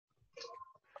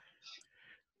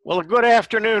Well, good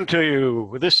afternoon to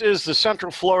you. This is the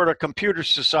Central Florida Computer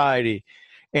Society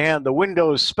and the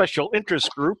Windows Special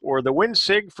Interest Group, or the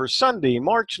WinSIG, for Sunday,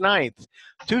 March 9th,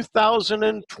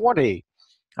 2020.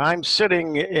 I'm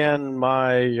sitting in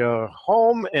my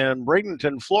home in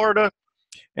Bradenton, Florida,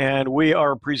 and we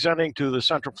are presenting to the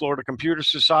Central Florida Computer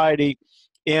Society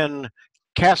in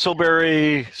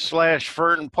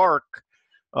Castleberry/Fern Park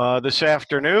this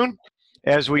afternoon,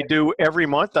 as we do every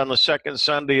month on the second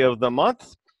Sunday of the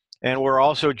month. And we're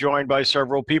also joined by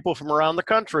several people from around the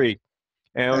country.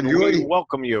 And we Huey,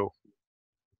 welcome you.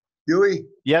 Huey,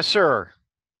 Yes, sir.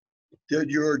 did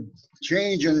your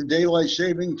change in daylight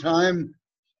saving time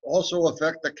also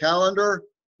affect the calendar?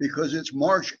 Because it's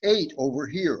March 8 over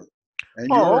here. And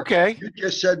Oh, okay. you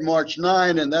just said March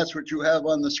 9, and that's what you have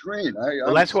on the screen.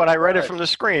 Well, that's what I read it from the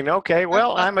screen. Okay,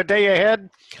 well, I'm a day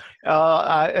ahead.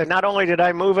 Not only did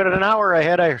I move it an hour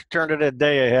ahead, I turned it a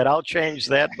day ahead. I'll change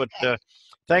that, but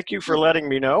thank you for letting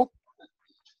me know.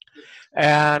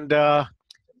 And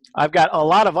I've got a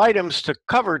lot of items to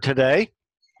cover today,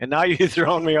 and now you've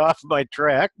thrown me off my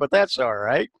track, but that's all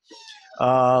right.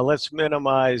 Let's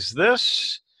minimize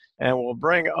this, and we'll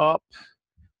bring up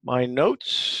my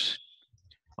notes.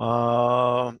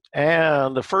 And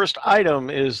the first item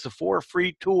is the 4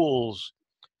 free tools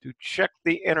to check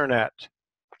the internet.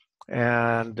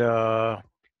 And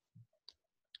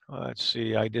let's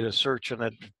see, I did a search and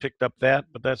it picked up that,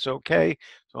 but that's okay.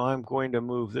 So I'm going to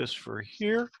move this for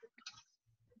here.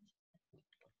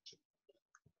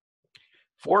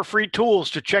 4 free tools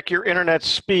to check your internet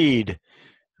speed.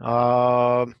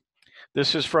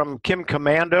 This is from Kim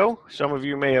Commando. Some of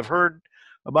you may have heard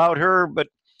about her, but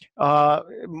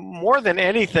more than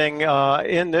anything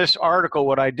in this article,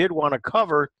 what I did want to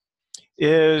cover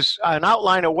is an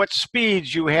outline of what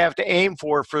speeds you have to aim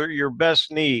for your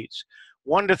best needs.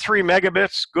 1 to 3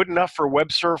 megabits, good enough for web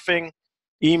surfing,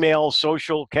 email,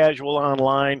 social, casual,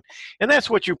 online. And that's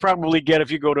what you probably get if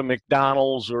you go to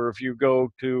McDonald's or if you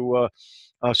go to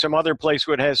some other place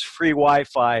where it has free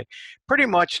Wi-Fi. Pretty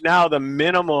much now the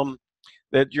minimum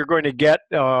that you're going to get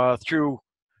through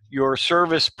your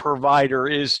service provider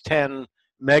is 10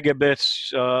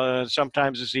 megabits.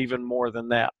 Sometimes it's even more than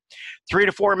that. 3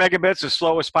 to 4 megabits, the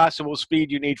slowest possible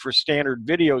speed you need for standard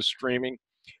video streaming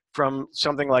from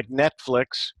something like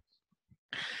Netflix.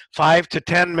 5 to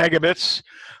 10 megabits,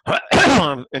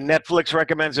 and Netflix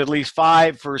recommends at least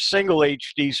 5 for a single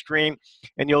HD stream,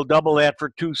 and you'll double that for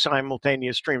 2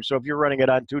 simultaneous streams. So if you're running it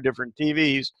on 2 different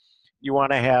TVs, you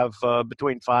want to have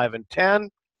between 5 and 10.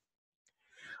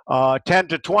 10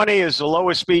 to 20 is the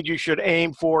lowest speed you should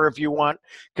aim for if you want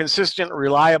consistent,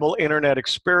 reliable internet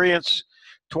experience.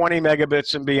 20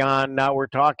 megabits and beyond. Now we're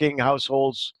talking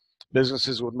households,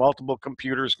 businesses with multiple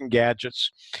computers and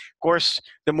gadgets. Of course,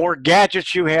 the more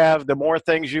gadgets you have, the more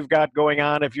things you've got going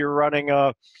on. If you're running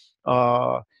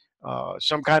some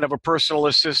kind of a personal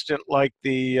assistant like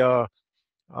the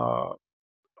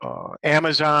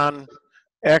Amazon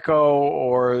Echo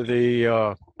or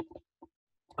the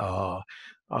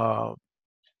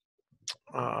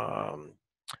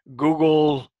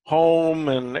Google Home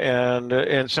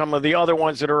and some of the other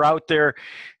ones that are out there,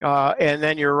 and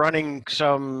then you're running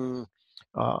some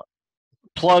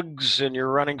plugs, and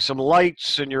you're running some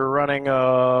lights, and you're running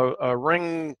a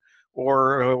Ring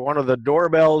or one of the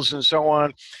doorbells and so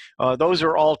on. Those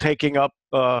are all taking up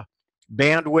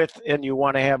bandwidth, and you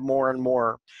want to have more and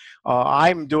more.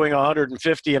 I'm doing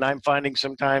 150, and I'm finding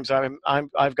sometimes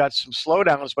I've got some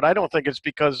slowdowns, but I don't think it's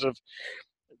because of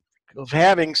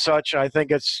having such. I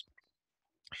think it's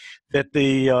that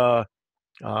the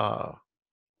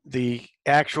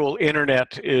actual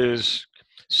internet is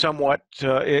somewhat,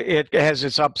 it has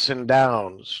its ups and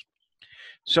downs.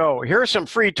 So here are some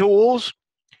free tools.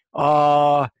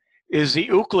 Is the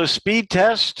Ookla speed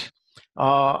test.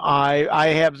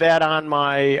 I have that on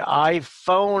my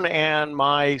iPhone and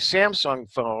my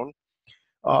Samsung phone.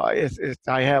 I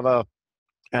have an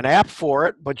app for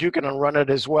it, but you can run it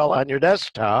as well on your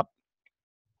desktop.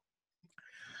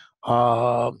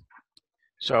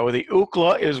 So the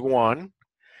Ookla is one.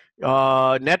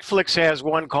 Netflix has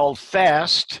one called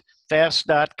Fast.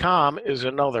 Fast.com is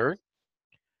another.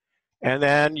 And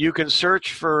then you can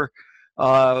search for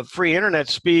free internet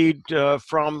speed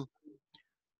from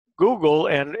Google.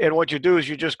 And what you do is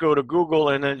you just go to Google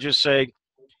and then just say,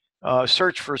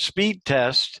 search for speed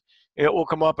test. It will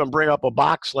come up and bring up a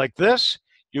box like this.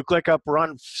 You click up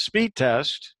run speed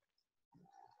test.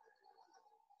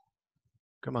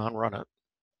 Come on, run it.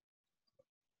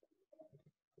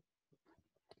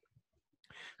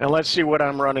 And let's see what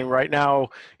I'm running right now.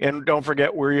 And don't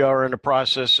forget, we are in the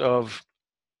process of,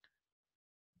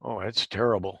 oh, it's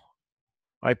terrible.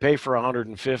 I pay for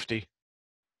 150.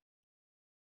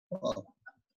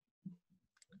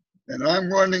 And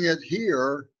I'm running it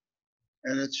here,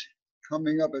 and it's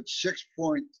coming up at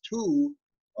 6.2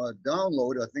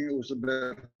 download. I think it was a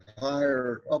bit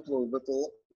higher upload, but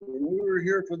when we were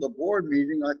here for the board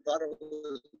meeting, I thought it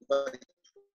was like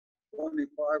 25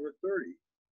 or 30.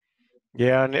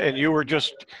 Yeah, and you were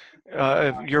just,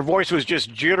 your voice was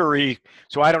just jittery,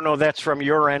 so I don't know if that's from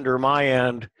your end or my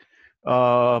end,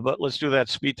 but let's do that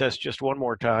speed test just one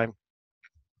more time.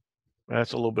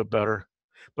 That's a little bit better,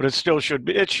 but it still should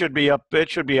be, it should be up, it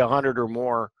should be 100 or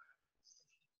more,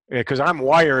 because I'm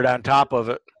wired on top of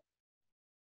it.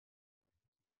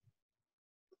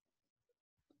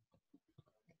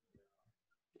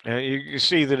 And you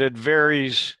see that it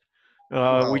varies.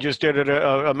 We just did it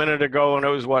a minute ago, and it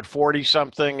was what, 40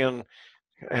 something, and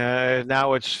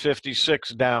now it's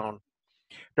 56 down.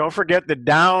 Don't forget that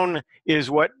down is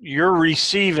what you're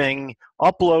receiving,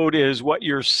 upload is what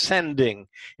you're sending.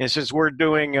 And since we're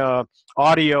doing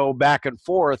audio back and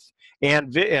forth,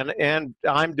 and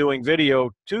I'm doing video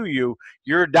to you,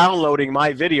 you're downloading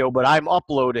my video, but I'm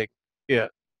uploading it.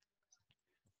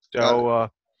 So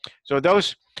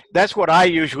that's what I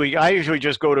usually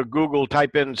just go to Google,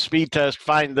 type in speed test,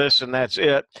 find this, and that's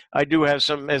it. I do have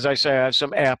some, as I say, I have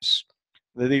some apps.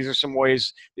 These are some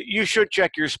ways that you should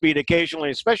check your speed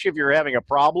occasionally, especially if you're having a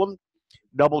problem.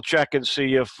 Double check and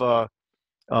see if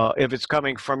it's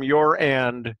coming from your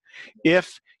end.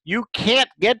 If you can't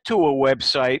get to a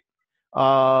website,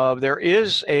 there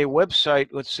is a website.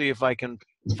 Let's see if I can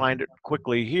find it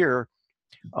quickly here.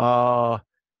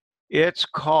 It's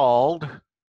called,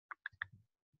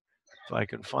 if I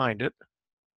can find it,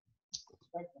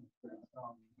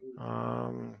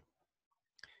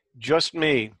 Just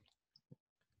Me.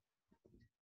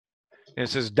 It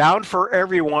says down for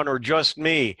everyone or just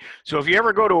me. So if you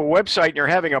ever go to a website and you're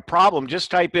having a problem,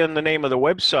 just type in the name of the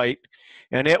website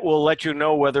and it will let you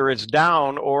know whether it's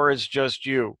down or it's just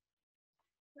you.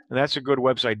 And that's a good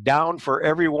website, down for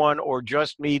everyone or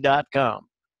justme.com.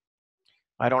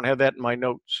 I don't have that in my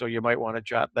notes, so you might want to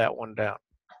jot that one down.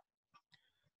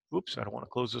 Oops, I don't want to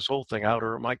close this whole thing out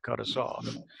or it might cut us off.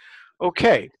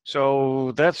 Okay,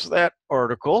 so that's that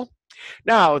article.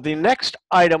 Now, the next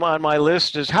item on my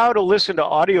list is how to listen to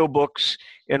audiobooks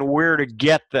and where to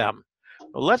get them.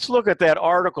 Let's look at that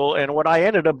article, and what I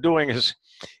ended up doing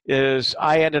is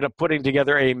I ended up putting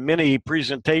together a mini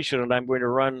presentation, and I'm going to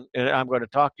run, and I'm going to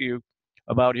talk to you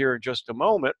about here in just a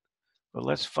moment. But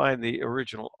let's find the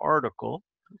original article.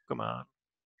 Come on.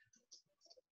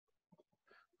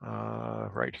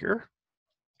 Right here.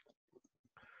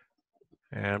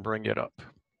 And bring it up.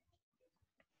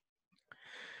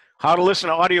 How to listen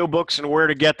to audiobooks and where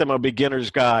to get them, a beginner's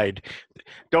guide.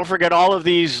 Don't forget, all of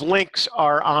these links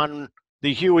are on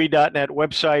the Huey.net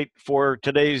website for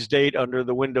today's date under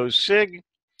the Windows SIG.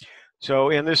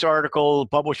 So in this article, the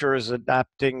publisher is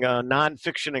adapting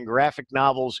nonfiction and graphic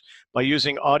novels by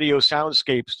using audio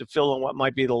soundscapes to fill in what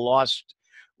might be lost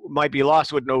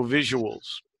with no visuals.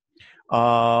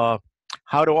 How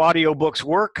do audiobooks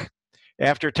work?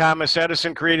 After Thomas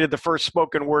Edison created the first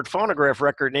spoken word phonograph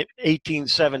record in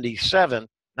 1877,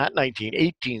 not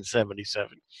 1877,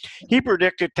 he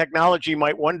predicted technology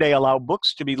might one day allow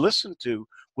books to be listened to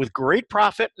with great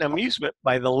profit and amusement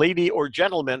by the lady or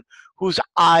gentleman whose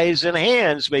eyes and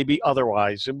hands may be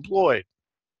otherwise employed.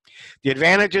 The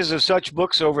advantages of such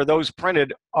books over those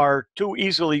printed are too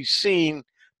readily seen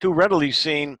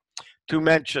to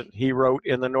mention, he wrote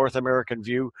in the North American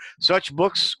View. Such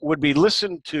books would be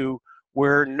listened to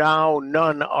where now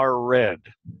none are read.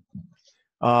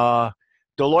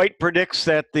 Deloitte predicts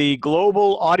that the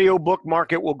global audiobook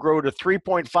market will grow to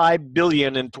 $3.5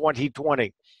 billion in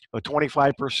 2020, a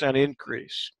 25%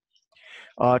 increase.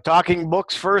 Talking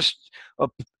books first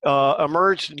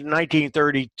emerged in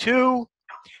 1932.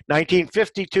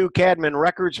 1952, Cadman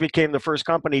Records became the first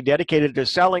company dedicated to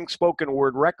selling spoken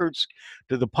word records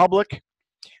to the public.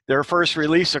 Their first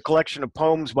release, a collection of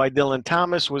poems by Dylan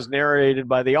Thomas, was narrated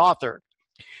by the author.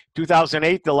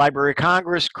 2008, the Library of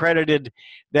Congress credited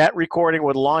that recording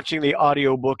with launching the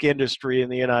audiobook industry in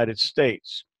the United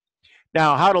States.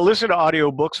 Now, how to listen to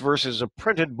audiobooks versus a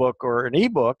printed book or an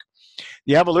ebook.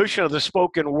 The evolution of the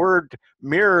spoken word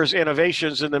mirrors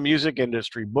innovations in the music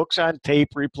industry. Books on tape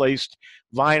replaced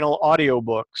vinyl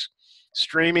audiobooks.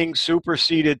 Streaming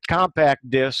superseded compact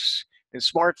discs, and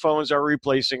smartphones are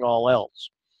replacing all else.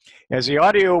 As the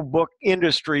audiobook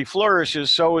industry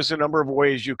flourishes, so is the number of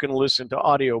ways you can listen to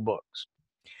audiobooks.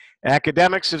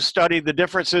 Academics have studied the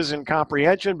differences in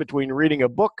comprehension between reading a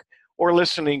book or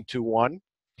listening to one.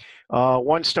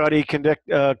 One study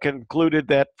concluded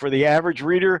that for the average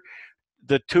reader,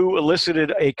 the two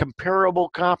elicited a comparable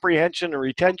comprehension and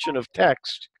retention of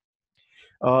text.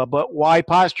 But why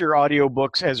posture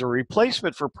audiobooks as a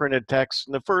replacement for printed text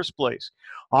in the first place?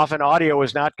 Often audio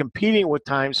is not competing with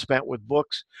time spent with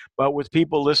books, but with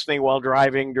people listening while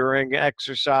driving, during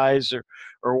exercise,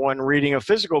 or when reading a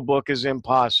physical book is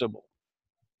impossible.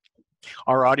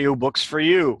 Are audiobooks for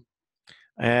you?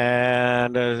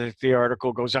 And the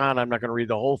article goes on. I'm not going to read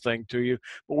the whole thing to you,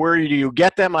 but where do you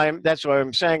get them? That's what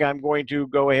I'm saying. I'm going to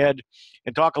go ahead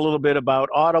and talk a little bit about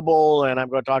Audible, and I'm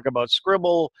going to talk about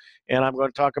Scribble, and I'm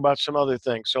going to talk about some other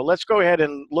things. So let's go ahead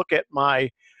and look at my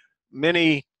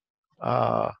mini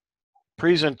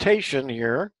presentation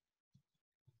here.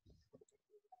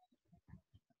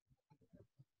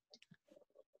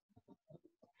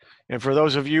 And for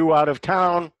those of you out of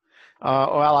town,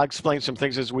 well, I'll explain some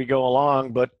things as we go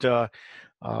along, but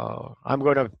I'm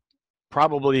going to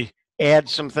probably add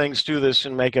some things to this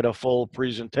and make it a full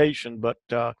presentation, but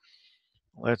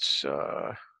let's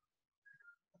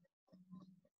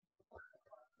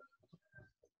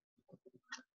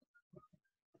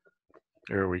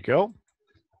there we go.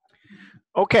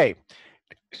 Okay,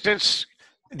 since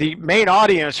the main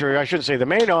audience, or I shouldn't say the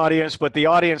main audience, but the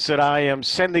audience that I am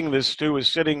sending this to is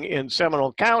sitting in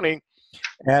Seminole County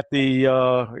at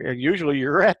the, usually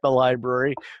you're at the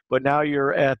library, but now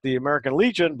you're at the American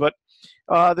Legion, but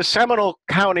the Seminole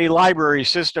County Library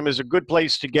System is a good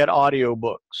place to get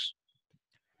audiobooks.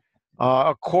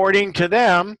 According to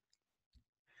them,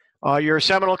 your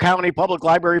Seminole County Public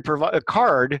Library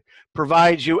card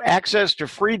provides you access to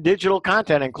free digital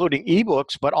content, including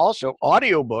ebooks, but also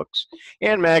audiobooks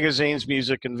and magazines,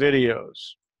 music, and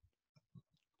videos.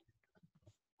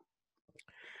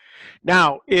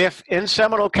 Now, if in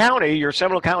Seminole County, your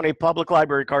Seminole County Public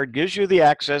Library card gives you the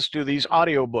access to these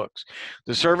audiobooks,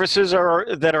 the services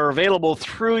that are available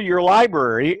through your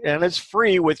library, and it's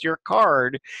free with your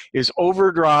card, is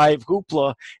Overdrive,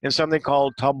 Hoopla, and something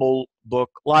called Tumble Book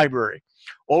Library.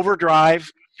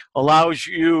 Overdrive allows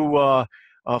you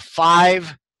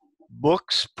 5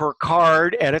 books per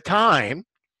card at a time,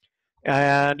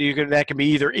 and that can be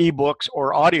either ebooks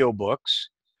or audiobooks.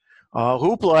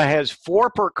 Hoopla has 4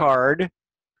 per card,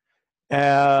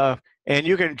 and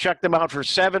you can check them out for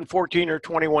 7, 14, or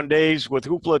 21 days. With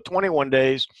Hoopla, 21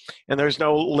 days, and there's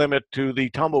no limit to the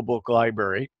Tumble Book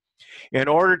Library. In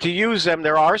order to use them,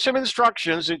 there are some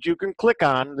instructions that you can click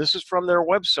on. This is from their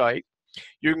website.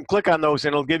 You can click on those,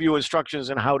 and it'll give you instructions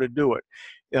on how to do it.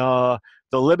 The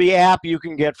Libby app you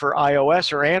can get for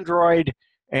iOS or Android,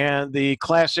 and the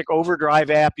classic Overdrive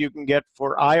app you can get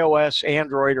for iOS,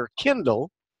 Android, or Kindle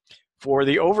for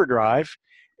the Overdrive.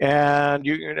 And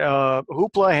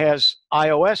Hoopla has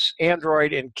iOS,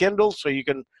 Android, and Kindle, so you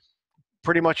can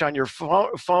pretty much on your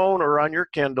phone or on your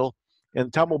Kindle,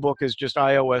 and Tumblebook is just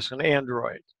iOS and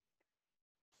Android.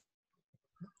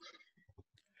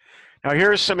 Now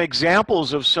here's some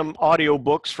examples of some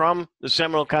audiobooks from the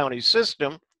Seminole County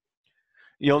system.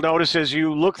 You'll notice as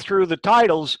you look through the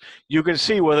titles, you can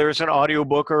see whether it's an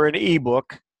audiobook or an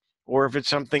ebook, or if it's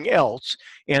something else.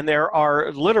 And there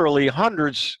are literally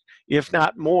hundreds, if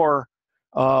not more,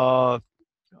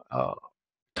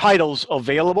 titles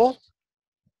available.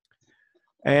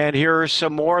 And here are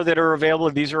some more that are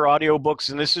available. These are audiobooks,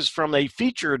 and this is from a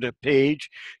featured page.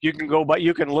 You can go by,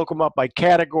 you can look them up by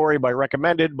category, by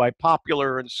recommended, by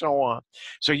popular, and so on.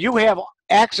 So you have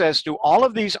access to all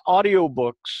of these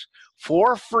audiobooks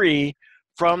for free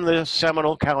from the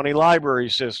Seminole County Library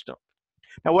System.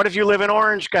 Now, what if you live in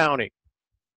Orange County,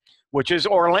 which is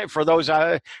Orlando? For those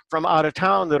from out of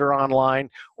town that are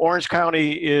online, Orange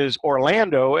County is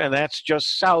Orlando, and that's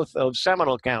just south of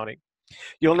Seminole County.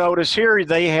 You'll notice here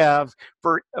they have,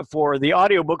 for the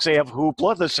audiobooks, they have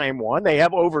Hoopla, the same one. They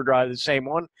have Overdrive, the same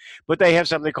one. But they have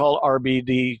something called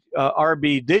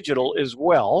RB Digital as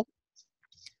well.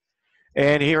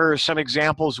 And here are some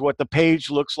examples of what the page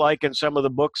looks like and some of the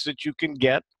books that you can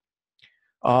get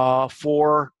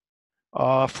for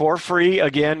free,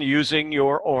 again, using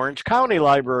your Orange County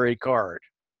Library card.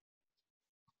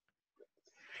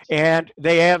 And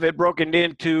they have it broken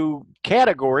into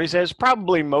categories, as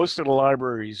probably most of the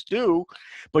libraries do,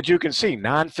 but you can see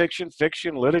nonfiction,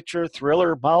 fiction, literature,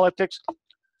 thriller, politics,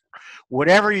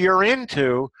 whatever you're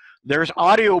into, there's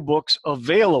audiobooks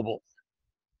available.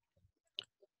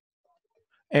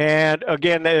 And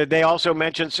again, they also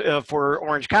mentioned for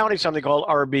Orange County something called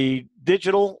RB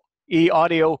Digital,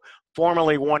 e-audio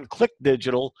formerly One Click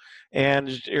Digital, and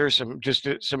here's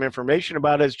some information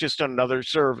about it. It's just another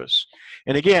service.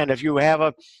 And again, if you have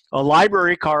a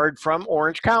library card from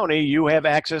Orange County, you have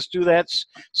access to that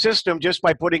system just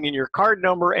by putting in your card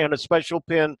number and a special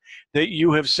PIN that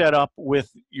you have set up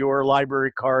with your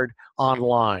library card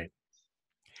online.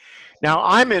 Now,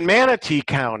 I'm in Manatee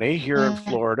County here in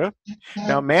Florida.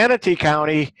 Now, Manatee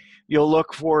County, you'll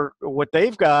look for what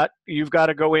they've got. You've got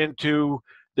to go into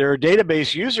their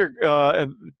database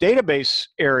database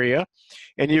area,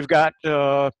 and you've got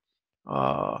for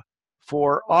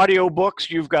audiobooks,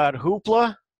 you've got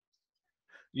Hoopla,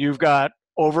 you've got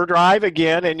Overdrive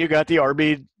again, and you got the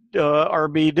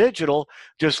RB Digital,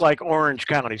 just like Orange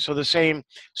County. So the same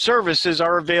services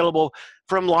are available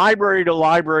from library to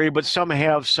library, but some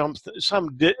have some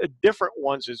different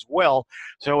ones as well.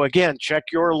 So again, check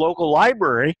your local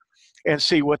library and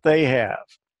see what they have.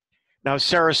 Now,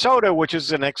 Sarasota, which is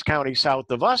the next county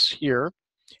south of us here,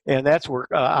 and that's where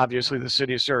obviously the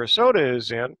city of Sarasota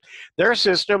is in, their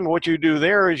system, what you do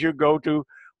there is you go to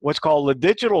what's called the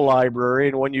digital library,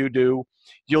 and when you do,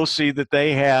 you'll see that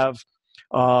they have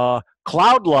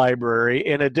cloud library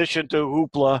in addition to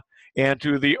Hoopla and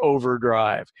to the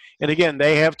Overdrive. And again,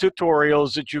 they have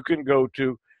tutorials that you can go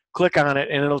to, click on it,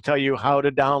 and it'll tell you how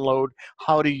to download,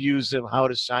 how to use them, how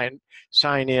to sign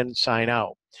in, sign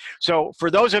out. So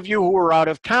for those of you who are out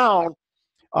of town,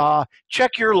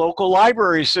 check your local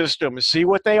library system and see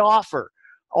what they offer.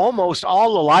 Almost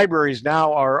all the libraries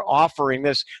now are offering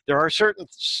this. There are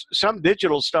some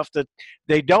digital stuff that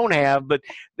they don't have, but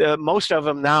most of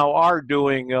them now are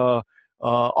doing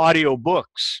audio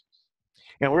books.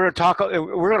 And we're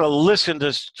going to listen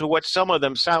to what some of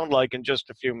them sound like in just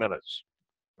a few minutes,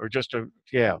 or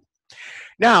yeah.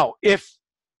 Now, if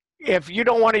you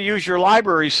don't want to use your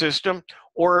library system,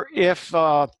 or if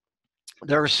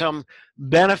there are some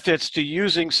benefits to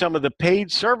using some of the paid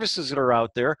services that are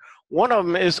out there, one of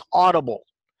them is Audible.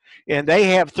 And they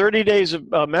have 30 days of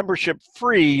membership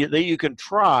free that you can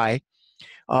try.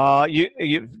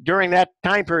 During that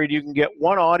time period, you can get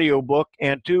 1 audiobook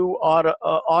and 2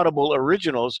 Audible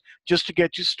originals just to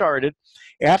get you started.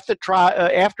 After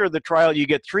the trial, you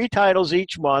get 3 titles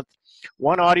each month,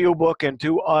 1 audiobook and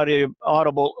 2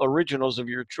 Audible originals of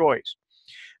your choice.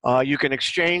 You can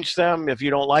exchange them. If you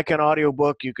don't like an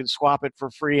audiobook, you can swap it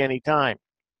for free anytime.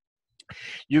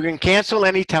 You can cancel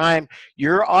anytime.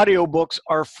 Your audiobooks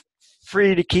are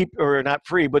free to keep, or not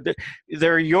free, but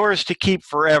they're yours to keep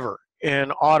forever in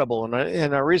Audible.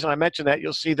 And the reason I mention that,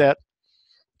 you'll see that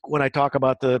when I talk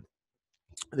about the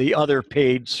other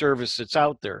paid service that's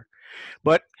out there.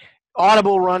 But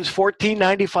Audible runs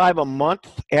 $14.95 a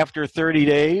month after 30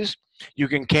 days. You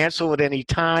can cancel at any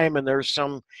time, and there's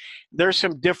some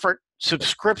different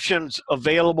subscriptions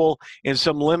available and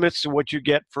some limits to what you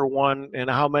get for one and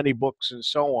how many books and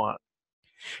so on.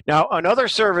 Now, another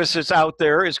service that's out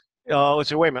there is, let's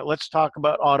see, wait a minute, let's talk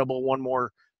about Audible one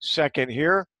more second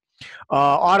here.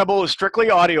 Audible is strictly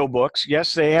audiobooks.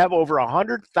 Yes, they have over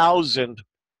 100,000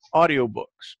 audiobooks.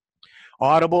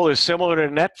 Audible is similar to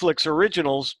Netflix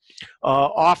Originals,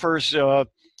 offers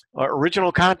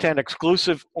original content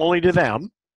exclusive only to them.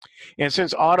 And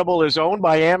since Audible is owned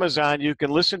by Amazon, you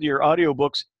can listen to your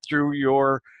audiobooks through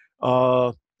your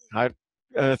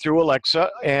through Alexa,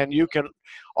 and you can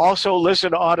also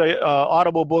listen to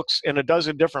Audible books in a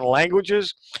dozen different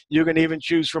languages. You can even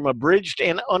choose from abridged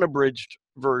and unabridged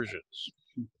versions.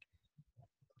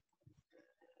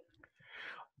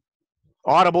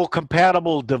 Audible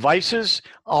compatible devices,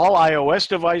 all iOS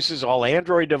devices, all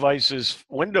Android devices,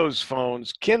 Windows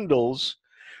phones, Kindles,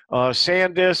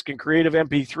 SanDisk and Creative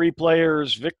MP3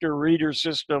 players, Victor Reader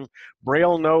System,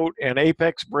 Braille Note and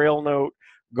Apex Braille Note,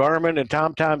 Garmin and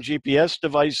TomTom GPS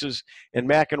devices, and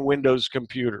Mac and Windows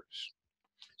computers.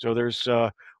 So there's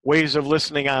ways of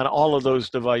listening on all of those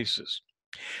devices.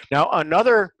 Now,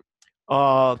 another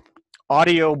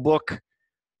audiobook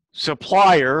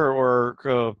supplier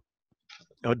or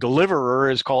a deliverer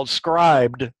is called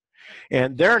Scribed,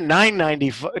 and they're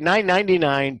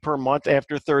 $9.99 per month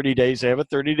after 30 days. They have a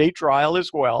 30-day trial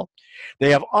as well. They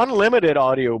have unlimited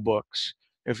audiobooks.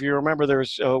 If you remember,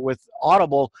 there's with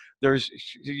Audible,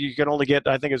 you can only get,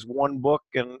 I think it's 1 book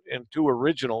and 2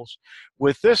 originals.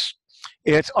 With this,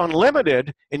 it's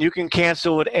unlimited, and you can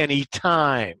cancel at any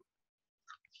time.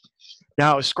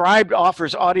 Now, Scribed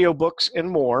offers audiobooks and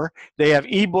more. They have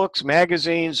ebooks,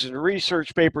 magazines, and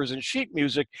research papers and sheet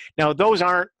music. Now, those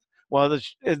aren't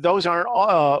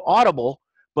Audible,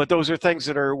 but those are things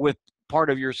that are with part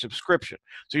of your subscription.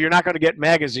 So you're not going to get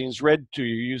magazines read to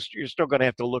you. You're still going to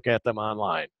have to look at them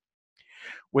online.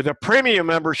 With a premium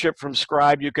membership from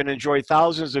Scribe, you can enjoy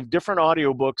thousands of different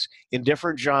audiobooks in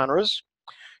different genres.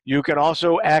 You can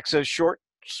also access short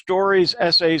stories,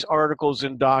 essays, articles,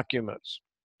 and documents.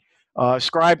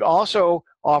 Scribe also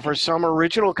offers some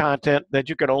original content that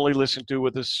you can only listen to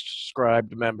with a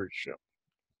Scribe membership.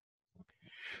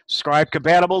 Scribe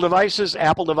compatible devices,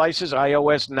 Apple devices,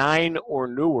 iOS 9 or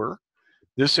newer.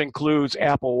 This includes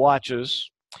Apple Watches.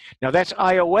 Now that's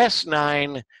iOS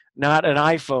 9, not an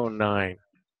iPhone 9.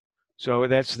 So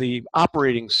that's the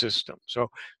operating system. So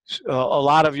a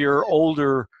lot of your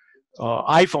older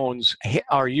iPhones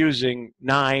are using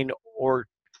 9 or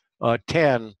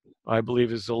 10, I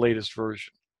believe is the latest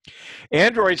version.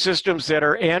 Android systems that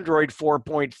are Android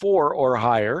 4.4 or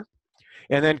higher,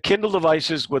 and then Kindle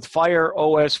devices with Fire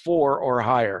OS 4 or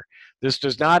higher. This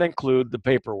does not include the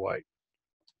Paperwhite.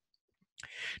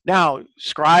 Now,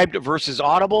 Scribed versus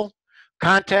Audible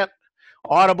content.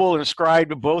 Audible and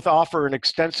Scribed both offer an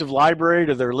extensive library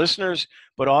to their listeners,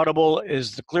 but Audible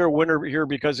is the clear winner here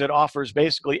because it offers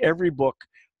basically every book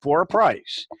for a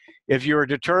price. If you're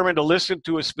determined to listen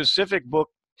to a specific book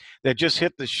that just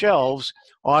hit the shelves,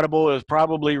 Audible is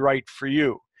probably right for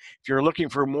you. If you're looking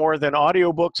for more than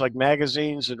audiobooks like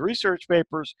magazines and research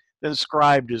papers, then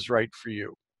Scribed is right for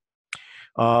you.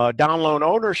 Download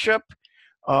ownership.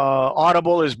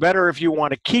 Audible is better if you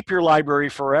want to keep your library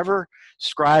forever.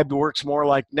 Scribed works more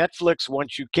like Netflix.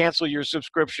 Once you cancel your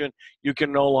subscription, you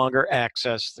can no longer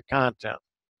access the content.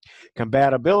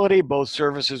 Compatibility, both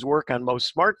services work on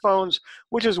most smartphones,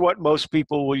 which is what most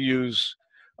people will use.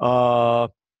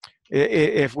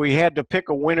 If we had to pick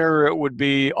a winner, it would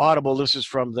be Audible. This is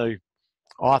from the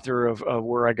author of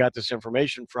where I got this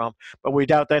information from, but we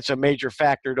doubt that's a major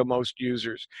factor to most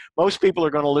users. Most people are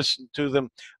going to listen to them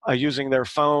using their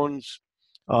phones,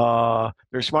 their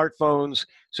smartphones,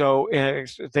 so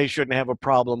they shouldn't have a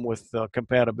problem with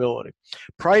compatibility.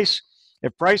 Price,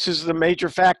 if price is the major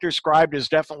factor, Scribed is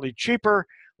definitely cheaper.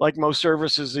 Like most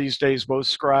services these days, both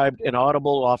Scribed and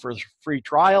Audible offer free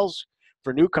trials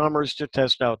for newcomers to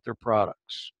test out their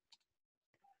products.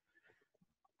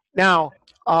 Now,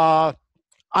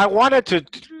 I wanted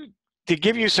to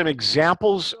give you some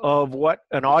examples of what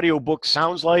an audiobook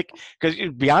sounds like, because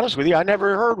to be honest with you, I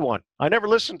never heard one. I never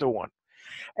listened to one.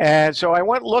 And so I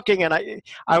went looking, and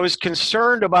I was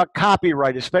concerned about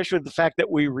copyright, especially the fact that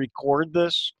we record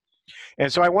this.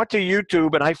 And so I went to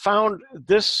YouTube, and I found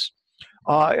this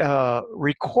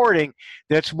recording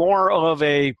that's more of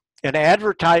an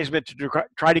advertisement to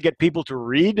try to get people to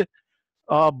read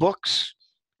books.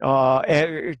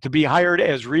 To be hired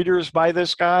as readers by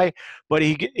this guy, but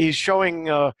he's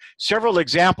showing several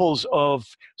examples of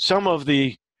some of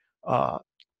the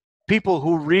people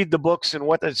who read the books and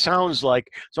what that sounds like.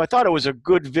 So I thought it was a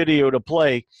good video to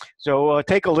play. So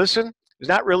take a listen. There's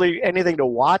not really anything to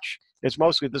watch. It's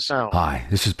mostly the sound. Hi,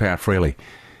 this is Pat Fraley.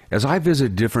 As I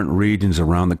visit different regions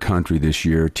around the country this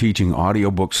year, teaching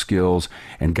audiobook skills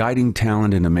and guiding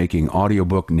talent into making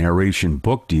audiobook narration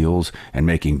book deals and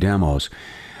making demos,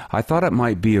 I thought it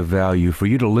might be of value for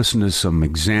you to listen to some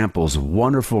examples of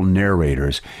wonderful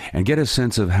narrators and get a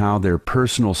sense of how their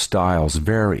personal styles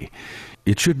vary.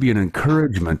 It should be an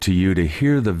encouragement to you to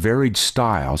hear the varied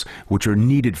styles which are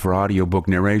needed for audiobook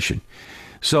narration.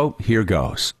 So here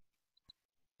goes.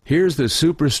 Here's the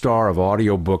superstar of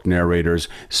audiobook narrators,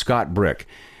 Scott Brick,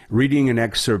 reading an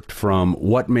excerpt from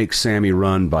What Makes Sammy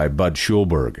Run by Bud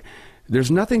Schulberg.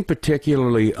 There's nothing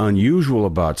particularly unusual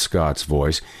about Scott's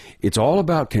voice. It's all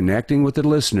about connecting with the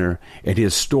listener and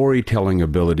his storytelling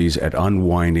abilities at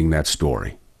unwinding that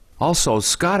story. Also,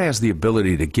 Scott has the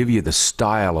ability to give you the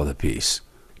style of the piece.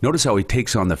 Notice how he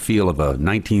takes on the feel of a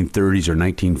 1930s or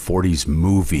 1940s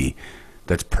movie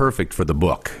that's perfect for the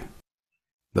book.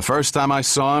 The first time I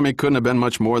saw him, he couldn't have been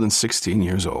much more than 16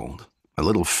 years old. A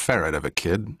little ferret of a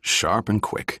kid, sharp and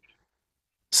quick.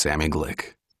 Sammy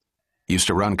Glick. Used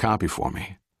to run copy for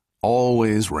me.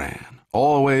 Always ran.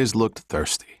 Always looked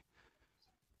thirsty.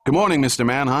 "Good morning, Mr.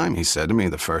 Mannheim," he said to me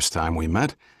the first time we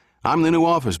met. "I'm the new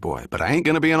office boy, but I ain't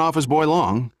going to be an office boy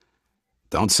long."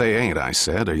 "Don't say ain't," I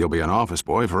said, "or you'll be an office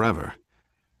boy forever."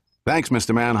 "Thanks,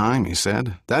 Mr. Mannheim," he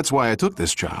said. "That's why I took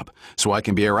this job, so I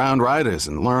can be around writers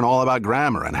and learn all about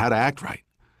grammar and how to act right."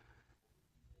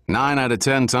 9 out of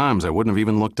 10 times I wouldn't have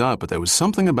even looked up, but there was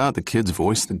something about the kid's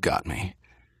voice that got me.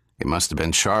 He must have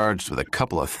been charged with a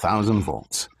couple of 1,000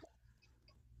 volts.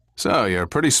 "So, you're a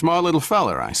pretty smart little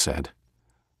feller," I said.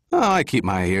 "Oh, I keep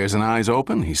my ears and eyes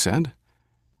open," he said.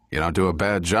 "You don't do a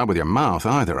bad job with your mouth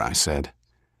either," I said.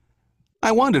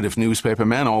 "I wondered if newspaper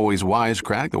men always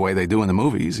wisecrack the way they do in the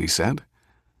movies," he said.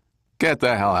 "Get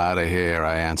the hell out of here,"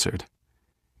 I answered.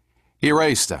 He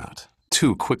raced out,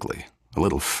 too quickly, a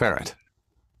little ferret.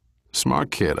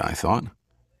 Smart kid, I thought.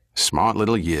 Smart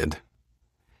little yid.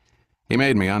 He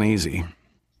made me uneasy.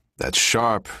 That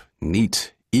sharp,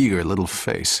 neat, eager little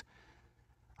face.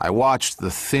 I watched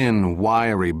the thin,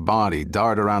 wiry body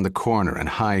dart around the corner in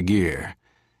high gear.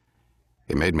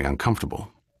 It made me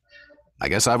uncomfortable. I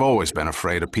guess I've always been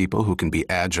afraid of people who can be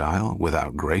agile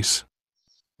without grace.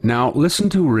 Now listen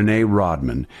to Renee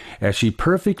Rodman as she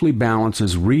perfectly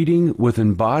balances reading with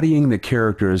embodying the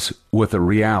characters with a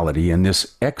reality in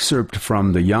this excerpt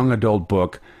from the young adult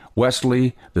book,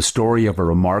 Wesley, The Story of a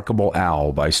Remarkable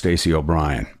Owl by Stacey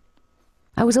O'Brien.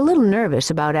 I was a little nervous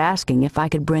about asking if I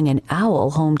could bring an owl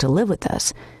home to live with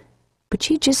us, but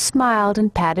she just smiled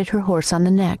and patted her horse on the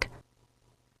neck.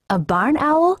 A barn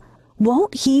owl?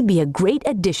 Won't he be a great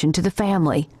addition to the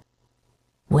family?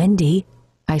 Wendy,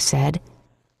 I said,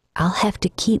 I'll have to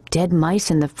keep dead mice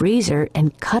in the freezer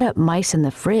and cut up mice in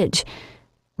the fridge.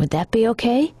 Would that be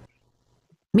okay?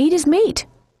 Meat is meat,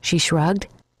 she shrugged.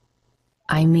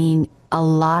 I mean, a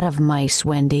lot of mice,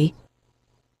 Wendy.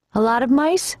 A lot of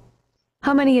mice?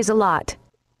 How many is a lot?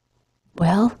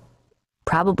 Well,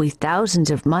 probably thousands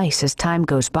of mice as time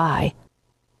goes by.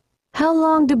 How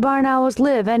long do barn owls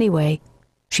live, anyway?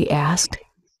 She asked.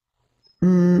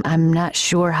 I'm not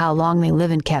sure how long they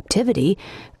live in captivity.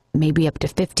 Maybe up to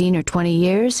 15 or 20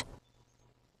 years.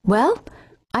 Well,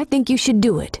 I think you should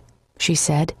do it, she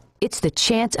said. It's the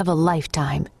chance of a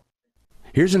lifetime.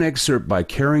 Here's an excerpt by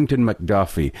Carrington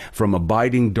McDuffie from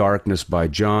Abiding Darkness by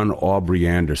John Aubrey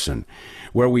Anderson,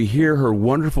 where we hear her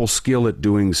wonderful skill at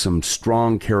doing some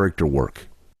strong character work.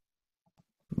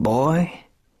 Boy,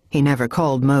 he never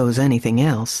called Mose anything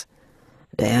else.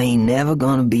 There ain't never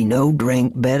gonna be no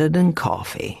drink better than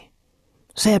coffee.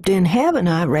 'Cept in heaven,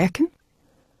 I reckon.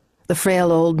 The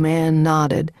frail old man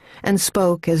nodded and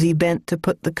spoke as he bent to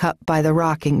put the cup by the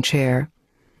rocking chair.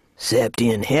 'Cept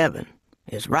in heaven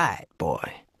is right,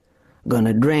 boy.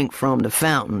 Gonna drink from the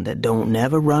fountain that don't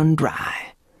never run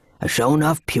dry. A sure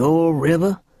enough pure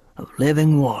river of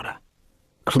living water,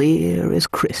 clear as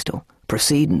crystal,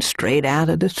 proceeding straight out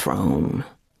of the throne.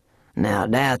 Now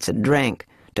that's a drink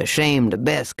to shame the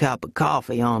best cup of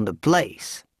coffee on the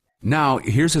place. Now,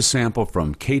 here's a sample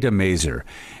from Kata Mazer,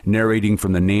 narrating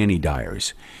from the Nanny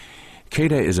Diaries.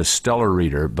 Kata is a stellar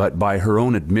reader, but by her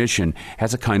own admission,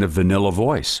 has a kind of vanilla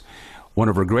voice. One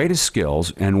of her greatest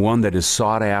skills, and one that is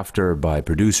sought after by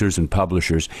producers and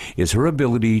publishers, is her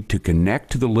ability to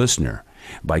connect to the listener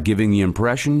by giving the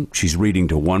impression she's reading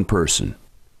to one person.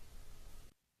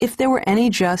 If there were any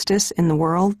justice in the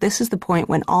world, this is the point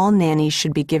when all nannies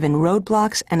should be given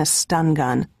roadblocks and a stun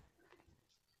gun.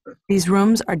 These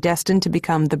rooms are destined to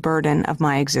become the burden of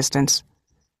my existence.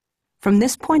 From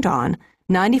this point on,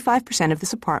 95% of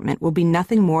this apartment will be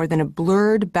nothing more than a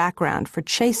blurred background for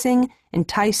chasing,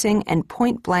 enticing, and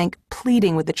point-blank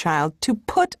pleading with the child to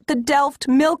put the Delft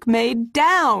milkmaid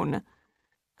down.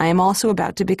 I am also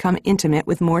about to become intimate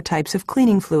with more types of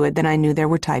cleaning fluid than I knew there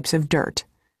were types of dirt.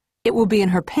 It will be in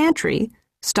her pantry,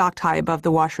 stocked high above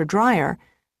the washer-dryer,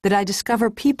 that I discover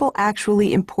people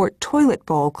actually import toilet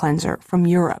bowl cleanser from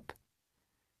Europe.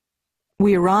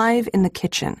 We arrive in the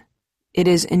kitchen. It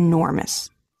is enormous.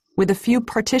 With a few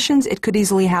partitions, it could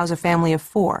easily house a family of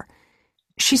 4.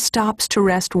 She stops to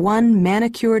rest one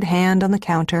manicured hand on the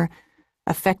counter,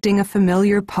 affecting a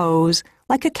familiar pose,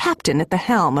 like a captain at the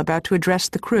helm about to address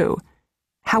the crew.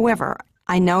 However,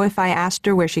 I know if I asked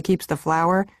her where she keeps the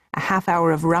flour, a half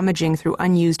hour of rummaging through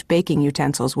unused baking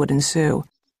utensils would ensue.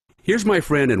 Here's my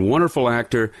friend and wonderful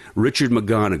actor, Richard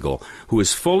McGonigal, who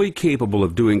is fully capable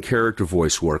of doing character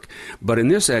voice work, but in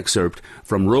this excerpt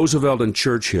from Roosevelt and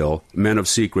Churchill, Men of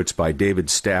Secrets by David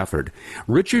Stafford,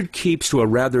 Richard keeps to a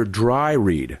rather dry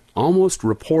read, almost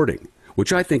reporting,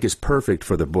 which I think is perfect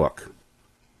for the book.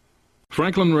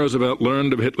 Franklin Roosevelt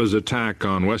learned of Hitler's attack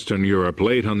on Western Europe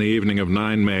late on the evening of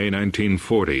 9 May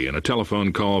 1940 in a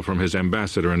telephone call from his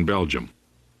ambassador in Belgium.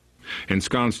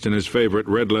 Ensconced in his favorite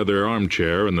red-leather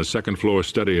armchair in the second-floor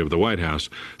study of the White House,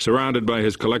 surrounded by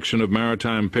his collection of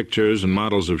maritime pictures and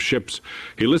models of ships,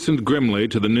 he listened grimly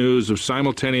to the news of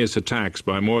simultaneous attacks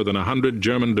by more than 100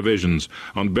 German divisions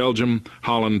on Belgium,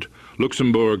 Holland,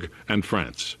 Luxembourg, and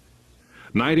France.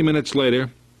 90 minutes later,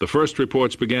 the first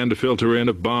reports began to filter in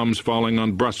of bombs falling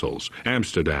on Brussels,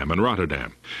 Amsterdam, and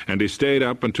Rotterdam, and he stayed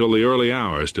up until the early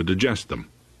hours to digest them.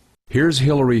 Here's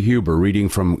Hillary Huber reading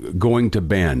from Going to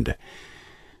Bend.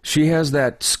 She has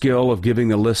that skill of giving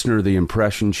the listener the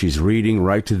impression she's reading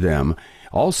right to them.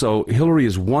 Also, Hillary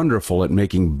is wonderful at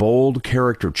making bold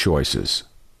character choices.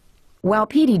 While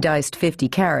Petey diced 50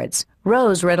 carrots,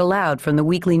 Rose read aloud from the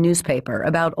weekly newspaper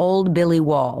about old Billy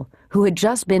Wall, who had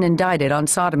just been indicted on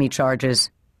sodomy charges.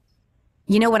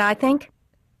 You know what I think?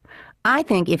 I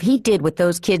think if he did what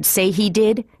those kids say he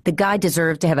did, the guy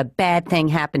deserves to have a bad thing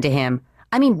happen to him.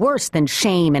 I mean worse than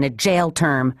shame and a jail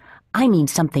term. I mean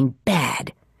something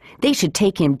bad. They should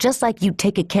take him just like you'd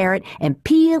take a carrot and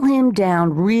peel him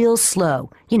down real slow.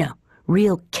 You know,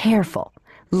 real careful.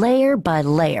 Layer by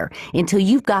layer, until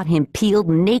you've got him peeled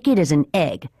naked as an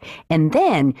egg. And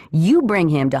then you bring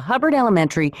him to Hubbard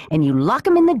Elementary and you lock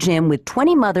him in the gym with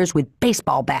 20 mothers with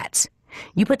baseball bats.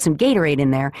 You put some Gatorade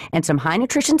in there and some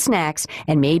high-nutrition snacks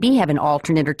and maybe have an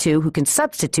alternate or two who can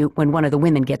substitute when one of the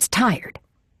women gets tired.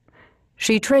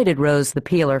 She traded Rose the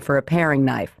peeler for a paring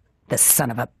knife. The son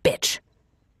of a bitch.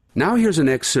 Now here's an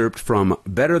excerpt from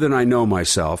Better Than I Know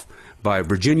Myself by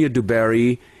Virginia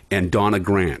DuBarry and Donna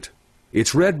Grant.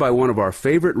 It's read by one of our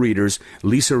favorite readers,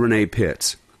 Lisa Renee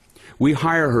Pitts. We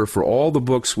hire her for all the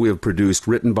books we have produced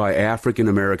written by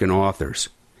African-American authors.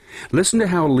 Listen to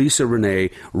how Lisa Renee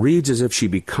reads as if she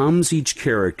becomes each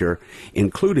character,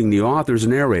 including the author's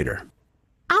narrator.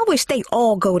 I wish they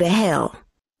all go to hell.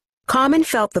 Carmen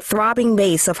felt the throbbing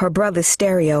bass of her brother's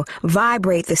stereo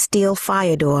vibrate the steel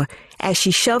fire door as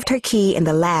she shoved her key in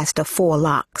the last of 4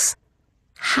 locks.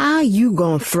 How you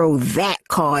gonna throw that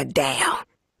card down?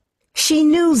 She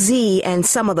knew Z and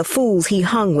some of the fools he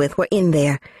hung with were in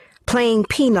there, playing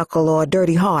pinochle or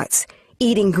dirty hearts,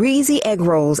 eating greasy egg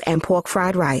rolls and pork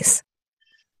fried rice.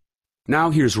 Now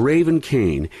here's Raven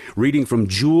Kane reading from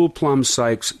Jewel Plum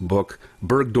Sykes' book,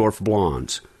 Bergdorf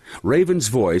Blondes. Raven's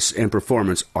voice and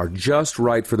performance are just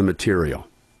right for the material.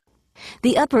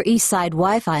 The Upper East Side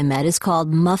wife I met is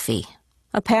called Muffy.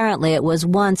 Apparently it was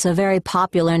once a very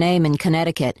popular name in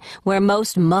Connecticut, where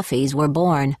most Muffies were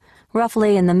born,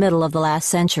 roughly in the middle of the last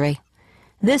century.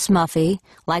 This Muffy,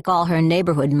 like all her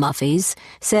neighborhood Muffies,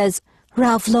 says,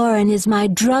 "Ralph Lauren is my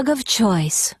drug of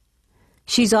choice."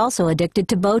 She's also addicted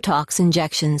to Botox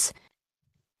injections.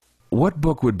 What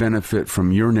book would benefit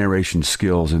from your narration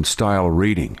skills and style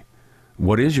reading?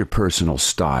 What is your personal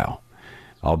style?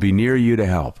 I'll be near you to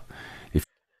help.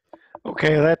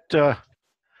 Okay, that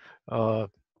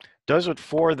does it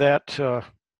for that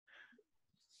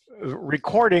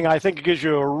recording. I think it gives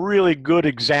you a really good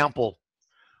example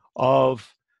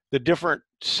of the different,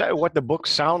 what the books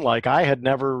sound like. I had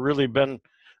never really been,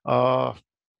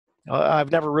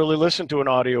 I've never really listened to an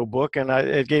audiobook, and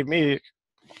it gave me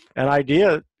an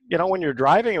idea, you know, when you're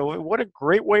driving, what a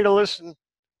great way to listen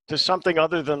to something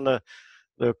other than the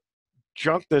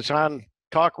junk that's on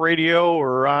talk radio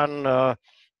or on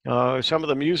some of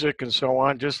the music and so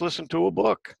on. Just listen to a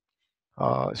book,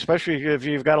 especially if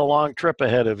you've got a long trip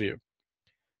ahead of you.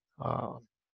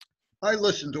 I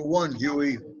listened to one,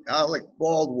 Huey, Alec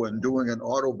Baldwin doing an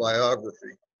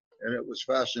autobiography, and it was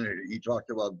fascinating. He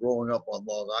talked about growing up on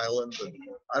Long Island, and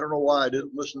I don't know why I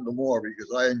didn't listen to more,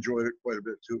 because I enjoyed it quite a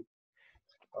bit too.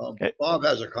 Bob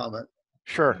has a comment.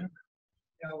 Sure.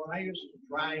 You know, when I used to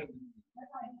drive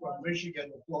from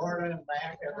Michigan to Florida and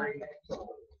back every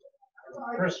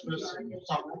Christmas and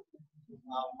summer,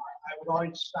 I would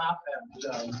always stop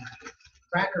at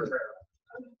Cracker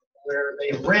Barrel, where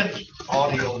they rent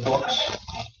audiobooks.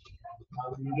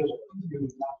 You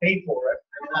pay for it,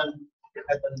 and then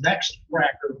at the next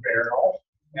Cracker Barrel,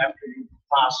 after you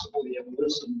possibly have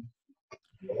listened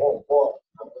to the whole book,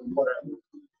 whatever,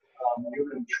 you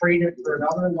can trade it for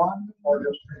another one or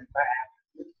just bring it back.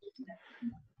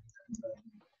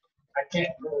 I can't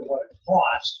remember what it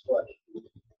costs, but.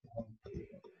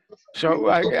 So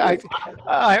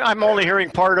I'm only hearing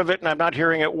part of it, and I'm not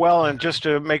hearing it well. And just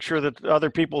to make sure that other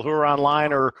people who are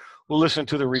online or who listen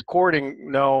to the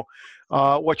recording know,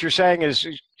 what you're saying is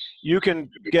you can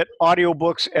get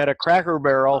audiobooks at a Cracker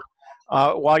Barrel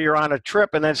while you're on a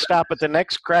trip, and then stop at the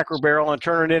next Cracker Barrel and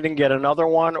turn it in and get another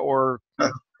one, or.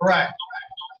 Correct.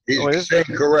 He's saying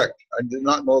correct. I did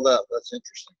not know that. That's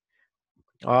interesting.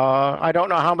 I don't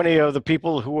know how many of the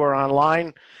people who are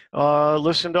online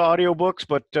listen to audiobooks,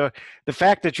 but the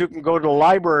fact that you can go to the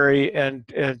library and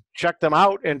check them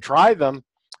out and try them,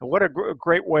 what a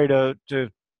great way to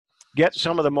get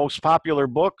some of the most popular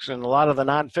books and a lot of the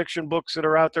nonfiction books that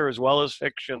are out there, as well as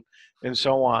fiction and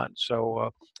so on. So,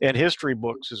 and history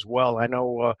books as well. I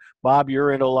know, Bob,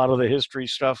 you're into a lot of the history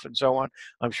stuff and so on.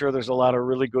 I'm sure there's a lot of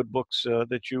really good books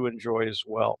that you enjoy as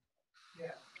well.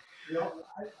 Yeah. You know,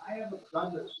 I haven't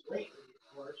done this lately,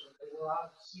 of course, and they were on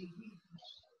CDs.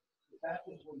 That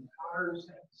was when cars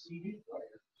had CD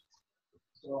players.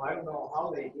 So I don't know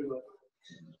how they do it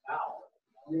now.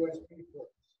 USB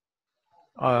books.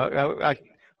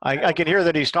 I can hear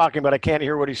that he's talking, but I can't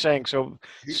hear what he's saying. So,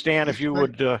 Stan, if you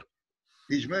would.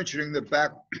 He's mentioning that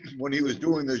back when he was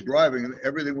doing this driving,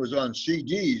 everything was on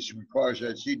CDs. Cars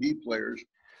had CD players,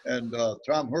 and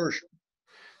Tom Hirsch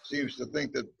seems to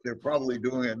think that they're probably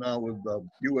doing it now with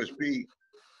USB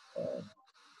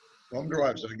thumb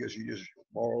drives. I guess you just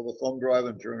borrow the thumb drive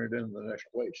and turn it into the next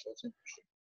place. That's interesting.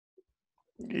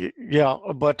 Yeah,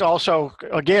 but also,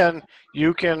 again,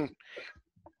 you can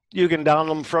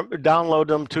download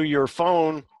them to your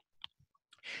phone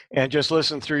and just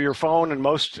listen through your phone. And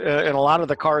in a lot of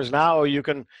the cars now, you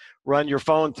can run your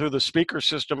phone through the speaker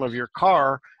system of your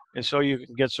car, and so you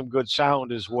can get some good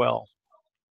sound as well.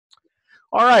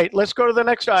 All right, let's go to the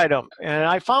next item. And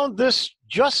I found this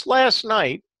just last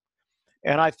night,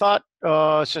 and I thought,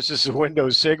 since this is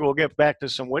Windows SIG, we'll get back to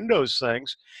some Windows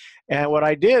things. And what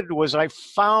I did was I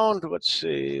found, let's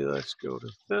go to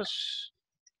this.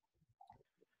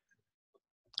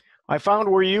 I found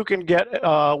where you can get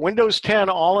Windows 10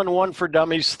 All-in-One for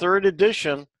Dummies 3rd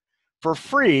edition for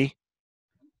free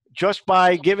just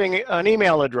by giving an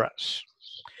email address.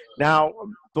 Now,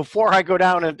 before I go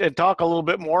down and talk a little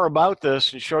bit more about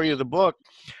this and show you the book,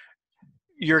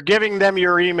 you're giving them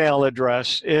your email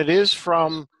address. It is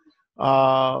from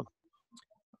a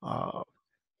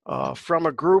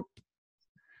group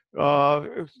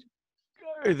that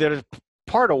is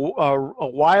part of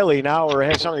Wiley now, or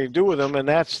has something to do with them, and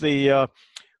that's the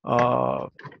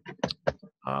oh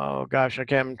gosh,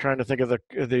 I'm trying to think of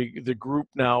the group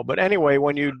now. But anyway,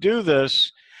 when you do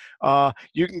this,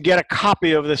 you can get a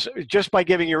copy of this just by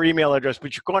giving your email address,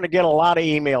 but you're going to get a lot of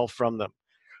email from them.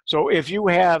 So if you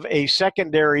have a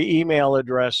secondary email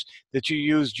address that you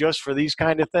use just for these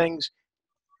kind of things,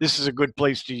 this is a good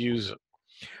place to use it.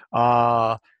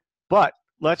 But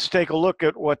let's take a look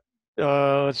at what,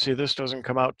 let's see, this doesn't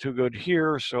come out too good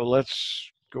here. So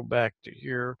let's go back to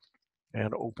here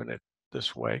and open it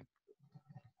this way.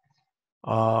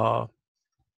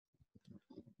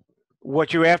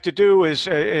 What you have to do is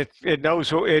it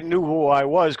knew who I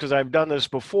was because I've done this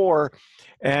before,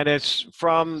 and it's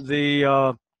from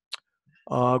the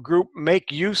group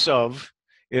Make Use Of,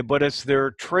 but it's their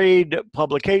trade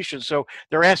publication. So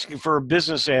they're asking for a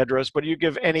business address, but you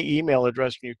give any email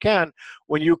address you can.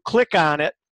 When you click on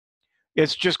it,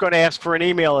 it's just going to ask for an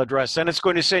email address. Then it's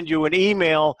going to send you an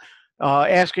email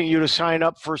asking you to sign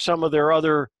up for some of their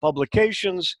other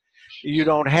publications. You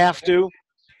don't have to.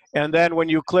 And then when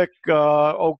you click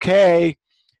OK,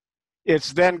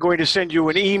 it's then going to send you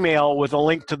an email with a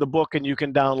link to the book, and you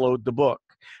can download the book.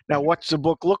 Now, what's the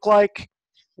book look like?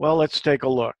 Well, let's take a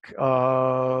look.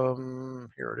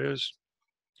 Here it is.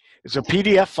 It's a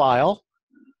PDF file.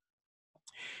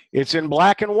 It's in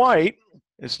black and white.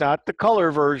 It's not the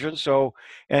color version, so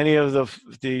any of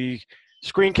the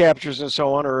screen captures and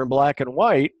so on are in black and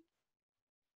white.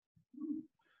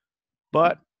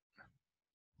 But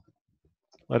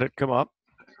let it come up.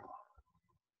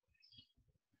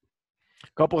 A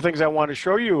couple of things I want to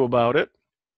show you about it.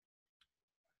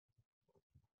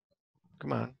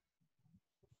 Come on.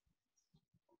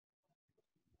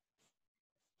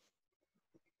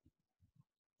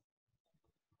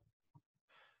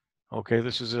 Okay,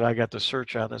 this is it. I got the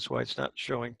search on. That's why it's not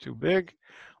showing too big.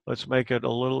 Let's make it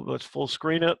let's full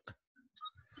screen it.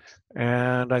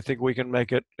 And I think we can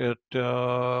make it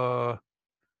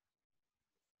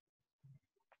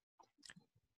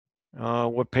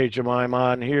what page am I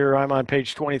on here? I'm on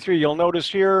page 23. You'll notice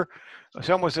here,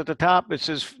 somewhere at the top, it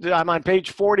says I'm on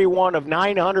page 41 of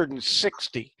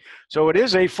 960. So it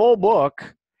is a full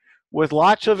book with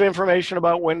lots of information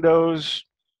about Windows.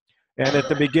 And at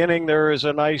the beginning, there is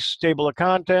a nice table of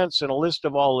contents and a list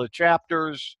of all the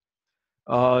chapters.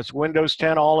 It's Windows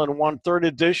 10 All-in-One 3rd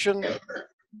edition.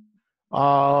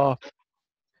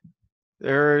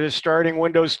 There is starting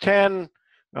Windows 10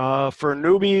 for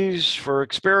newbies, for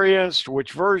experienced,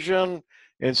 which version,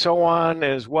 and so on,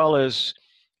 as well as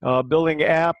building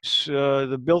apps,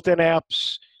 the built-in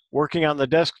apps, working on the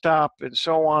desktop, and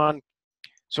so on.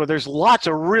 So there's lots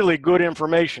of really good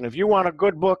information. If you want a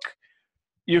good book,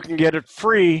 you can get it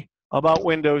free about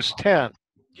Windows 10.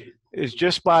 It's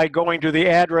just by going to the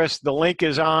address. The link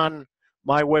is on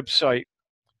my website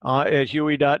at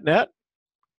huey.net.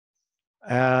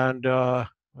 And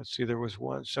let's see, there was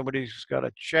one. Somebody's got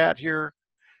a chat here.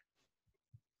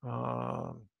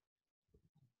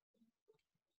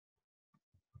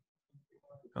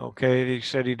 Okay, he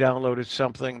said he downloaded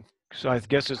something. So I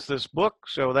guess it's this book,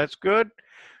 so that's good.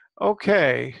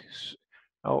 Okay.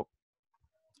 Oh,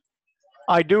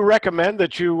 I do recommend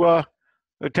that you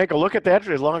take a look at that.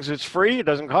 As long as it's free, it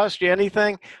doesn't cost you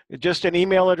anything. It's just an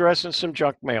email address and some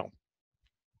junk mail.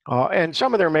 And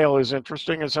some of their mail is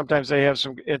interesting, and sometimes they have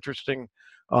some interesting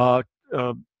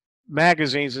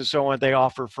magazines and so on they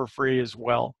offer for free as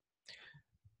well.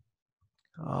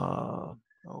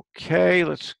 Okay,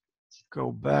 let's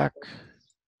go back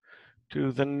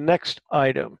to the next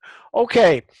item.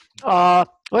 Okay,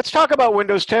 let's talk about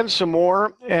Windows 10 some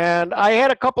more. And I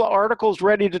had a couple of articles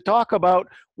ready to talk about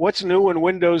what's new in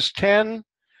Windows 10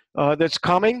 that's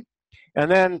coming. And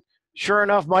then, sure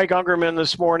enough, Mike Ungerman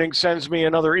this morning sends me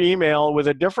another email with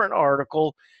a different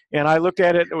article. And I looked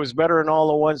at it, it was better than all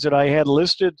the ones that I had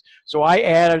listed. So I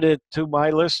added it to my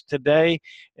list today.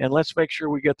 And let's make sure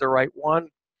we get the right one.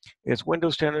 It's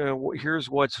Windows 10, and here's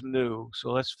what's new.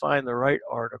 So let's find the right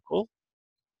article.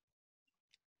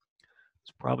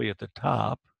 It's probably at the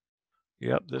top.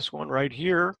 Yep, this one right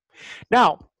here.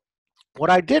 Now, what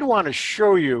I did want to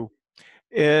show you,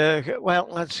 well,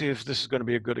 let's see if this is going to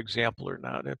be a good example or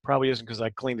not. It probably isn't because I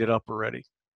cleaned it up already.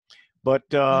 But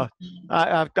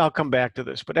I'll come back to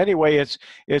this. But anyway, it's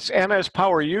MS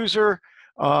Power User,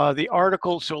 the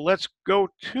article. So let's go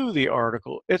to the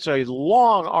article. It's a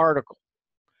long article.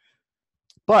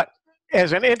 But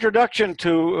as an introduction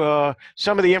to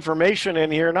some of the information in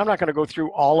here, and I'm not going to go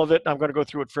through all of it, I'm going to go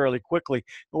through it fairly quickly.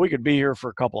 We could be here for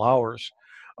a couple hours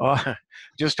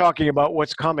just talking about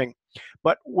what's coming.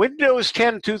 But Windows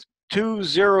 10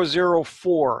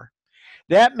 2004,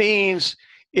 that means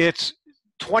it's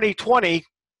 2020,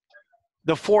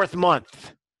 the 4th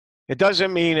month. It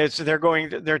doesn't mean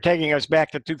they're taking us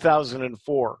back to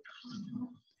 2004.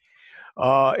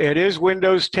 It is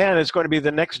Windows 10. It's going to be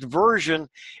the next version,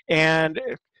 and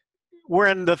we're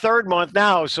in the 3rd month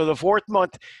now, so the 4th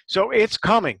month. So it's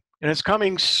coming, and it's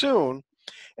coming soon.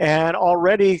 And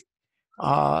already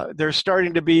there's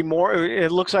starting to be more.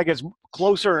 It looks like it's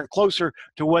closer and closer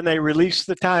to when they release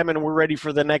the time, and we're ready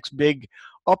for the next big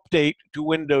update to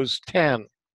Windows 10.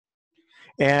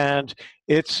 And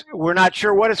we're not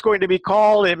sure what it's going to be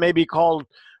called. It may be called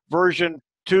version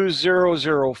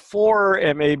 2004.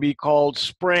 It may be called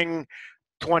Spring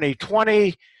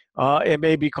 2020. It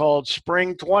may be called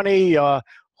Spring 20.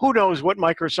 Who knows what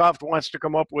Microsoft wants to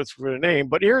come up with for the name.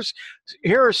 But here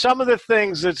are some of the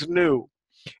things that's new.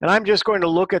 And I'm just going to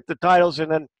look at the titles,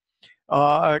 and then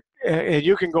and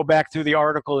you can go back through the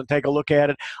article and take a look at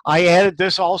it. I added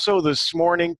this also this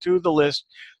morning to the list.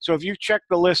 So if you check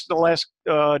the list the last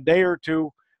day or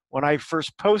two when I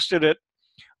first posted it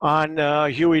on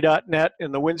Huey.net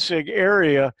in the WinSIG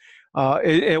area,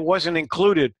 it wasn't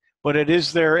included, but it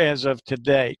is there as of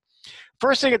today.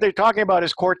 First thing that they're talking about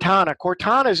is Cortana.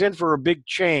 Cortana is in for a big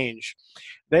change.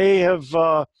 They have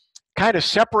kind of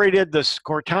separated this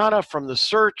Cortana from the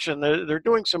search, and they're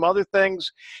doing some other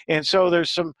things. And so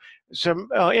there's some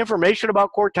information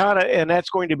about Cortana, and that's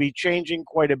going to be changing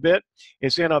quite a bit.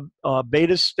 It's in a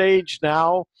beta stage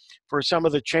now for some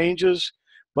of the changes,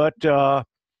 but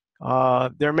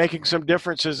they're making some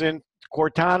differences in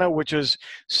Cortana, which is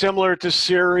similar to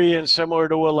Siri and similar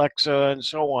to Alexa and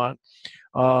so on.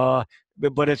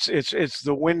 But it's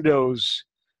the Windows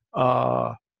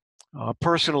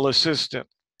personal assistant.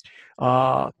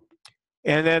 And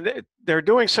then they're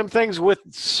doing some things with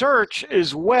search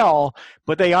as well,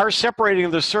 but they are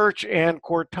separating the search and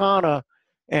Cortana,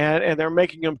 and they're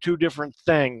making them two different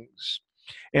things.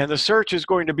 And the search is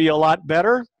going to be a lot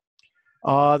better.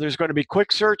 There's going to be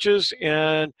quick searches,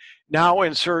 and now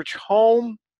in Search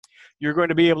Home, you're going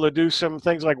to be able to do some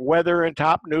things like weather and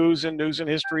top news and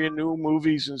history and new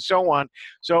movies and so on.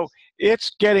 So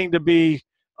it's getting to be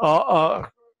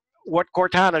what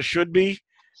Cortana should be,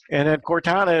 and then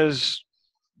Cortana is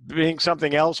being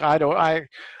something else. I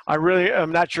really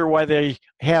am not sure why they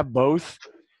have both.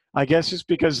 I guess it's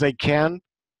because they can,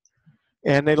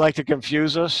 and they like to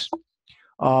confuse us.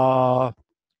 But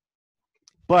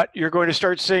you're going to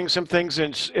start seeing some things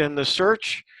in the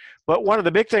search. But one of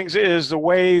the big things is the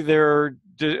way they're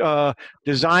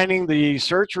designing the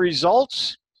search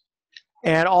results,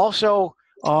 and also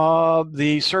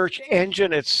the search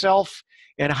engine itself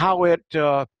and how it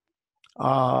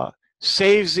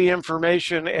saves the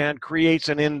information and creates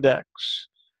an index.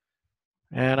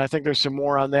 And I think there's some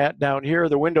more on that down here.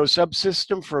 The Windows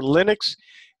subsystem for Linux.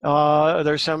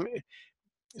 There's some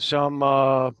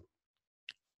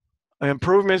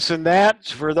improvements in that.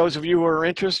 For those of you who are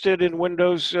interested in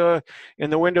Windows, in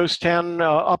the Windows 10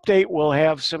 update, we'll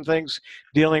have some things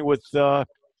dealing with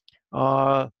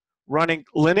running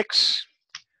Linux.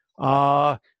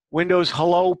 Windows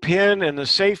Hello pin in the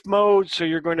safe mode, so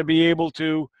you're going to be able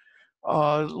to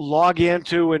log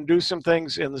into and do some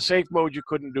things in the safe mode you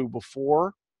couldn't do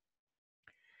before.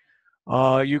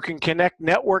 You can connect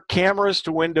network cameras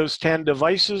to Windows 10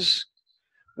 devices.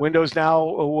 Windows now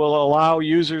will allow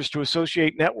users to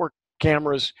associate network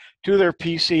cameras to their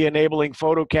PC, enabling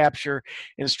photo capture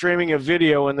and streaming of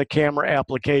video in the camera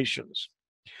applications.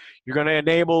 You're going to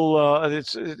enable,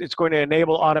 it's going to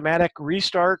enable automatic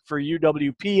restart for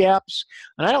UWP apps.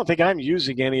 And I don't think I'm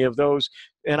using any of those.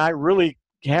 And I really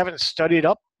haven't studied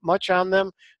up much on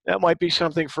them. That might be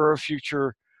something for a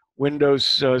future Windows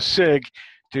SIG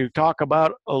to talk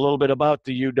about a little bit about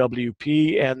the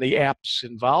UWP and the apps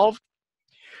involved.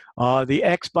 The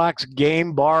Xbox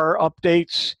game bar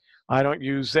updates, I don't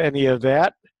use any of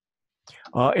that.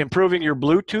 Improving your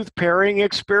Bluetooth pairing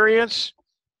experience.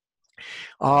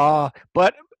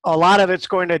 But a lot of it's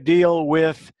going to deal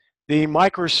with the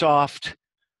Microsoft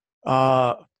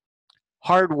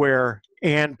hardware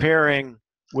and pairing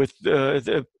with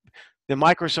the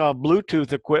Microsoft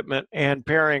Bluetooth equipment and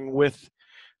pairing with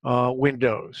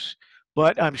Windows.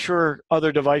 But I'm sure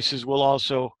other devices will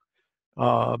also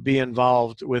be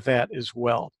involved with that as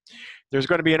well. There's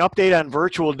going to be an update on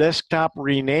virtual desktop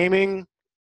renaming.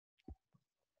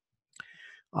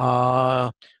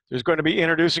 There's going to be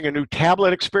introducing a new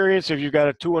tablet experience if you've got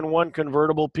a 2-in-1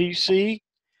 convertible PC.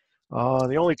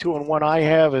 The only 2-in-1 I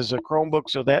have is a Chromebook,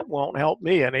 so that won't help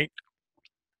me any.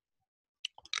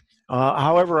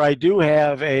 However, I do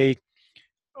have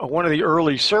one of the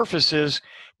early Surfaces,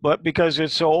 but because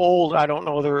it's so old, I don't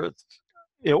know whether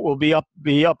it will be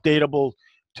updatable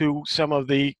to some of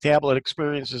the tablet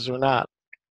experiences or not.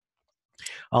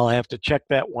 I'll have to check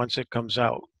that once it comes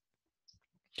out.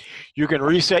 You can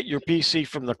reset your PC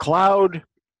from the cloud.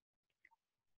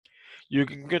 You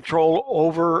can control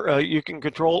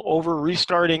over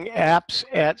restarting apps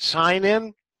at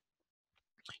sign-in.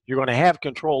 You're going to have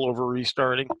control over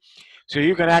restarting, so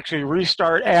you can actually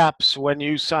restart apps when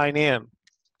you sign in.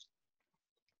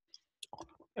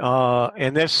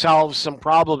 And this solves some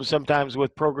problems sometimes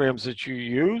with programs that you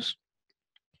use.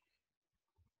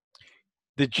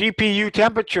 The GPU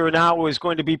temperature now is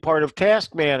going to be part of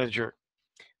Task Manager.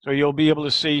 So you'll be able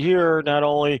to see here not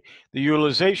only the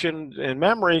utilization in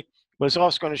memory, but it's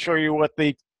also going to show you what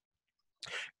the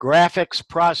graphics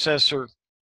processor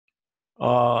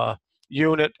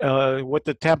unit, what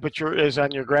the temperature is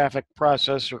on your graphic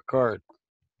processor card.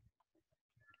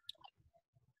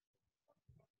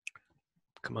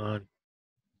 Come on.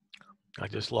 I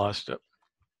just lost it.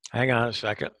 Hang on a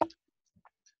second.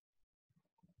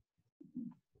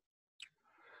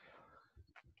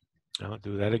 I'll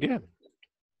do that again.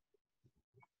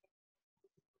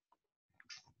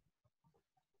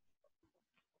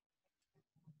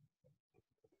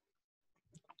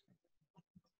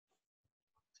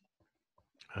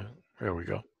 There we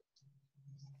go.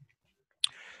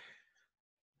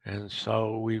 And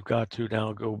so we've got to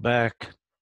now go back,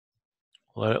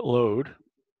 let it load.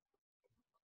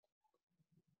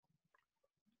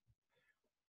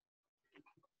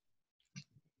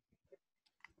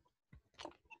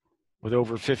 With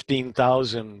over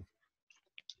 15,000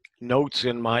 notes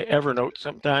in my Evernote,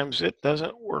 sometimes it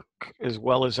doesn't work as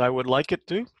well as I would like it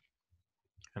to.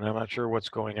 And I'm not sure what's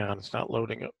going on. It's not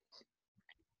loading it.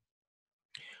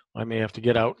 I may have to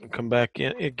get out and come back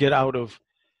in, get out of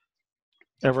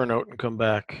Evernote and come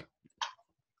back.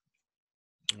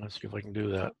 Let's see if I can do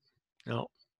that. No.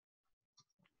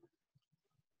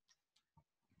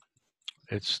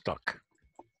 It's stuck.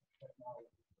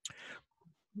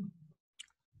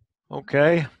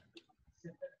 Okay.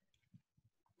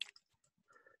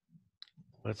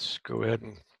 Let's go ahead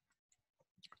and,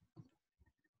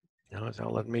 no, it's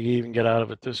not letting me even get out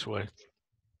of it this way.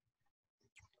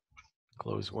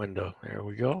 Close window. There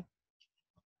we go.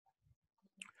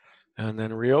 And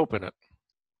then reopen it.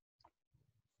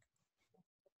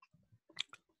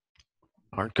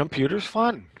 Aren't computers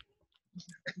fun?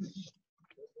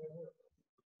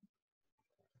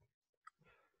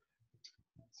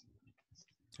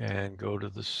 And go to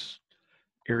this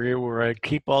area where I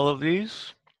keep all of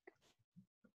these.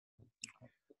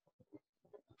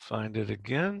 Find it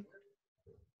again.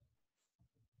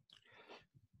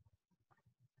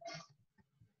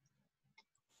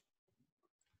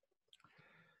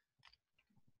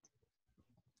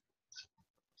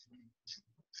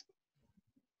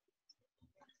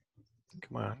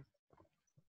 Come on.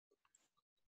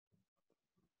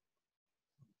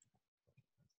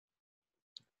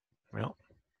 Well,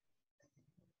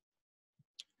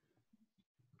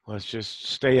 let's just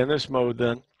stay in this mode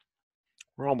then.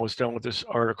 We're almost done with this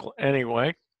article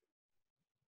anyway.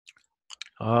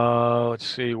 Let's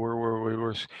see, where were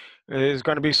we? There's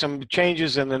going to be some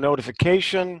changes in the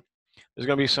notification. There's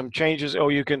going to be some changes. Oh,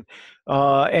 you can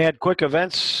add quick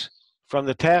events from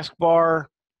the taskbar.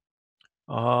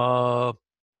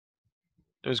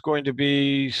 There's going to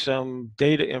be some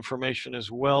data information as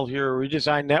well here.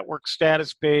 Redesign network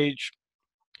status page.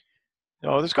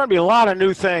 There's going to be a lot of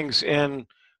new things in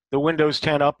the Windows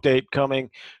 10 update coming.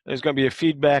 There's going to be a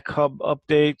feedback hub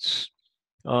updates,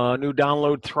 new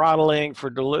download throttling for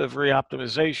delivery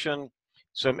optimization,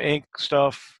 some ink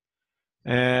stuff,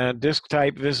 and disk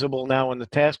type visible now in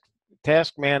the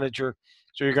task manager.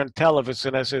 So you're going to tell if it's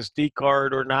an SSD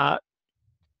card or not.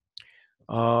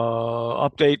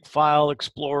 Update file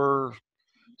explorer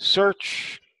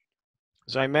search,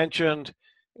 as I mentioned,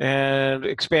 and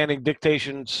expanding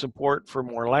dictation support for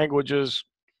more languages,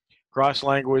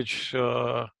 cross-language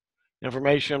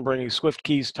information, bringing Swift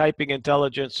keys typing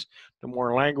intelligence to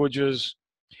more languages.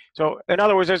 So in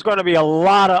other words, there's going to be a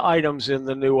lot of items in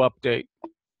the new update.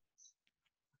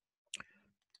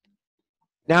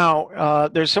 Now,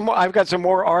 there's some. I've got some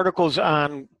more articles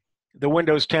on the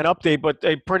Windows 10 update, but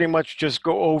they pretty much just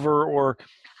go over or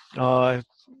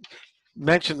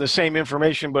mention the same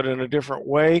information, but in a different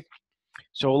way.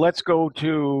 So let's go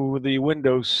to the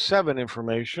Windows 7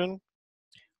 information.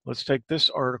 Let's take this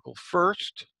article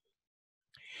first.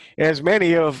 As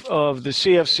many of the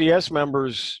CFCS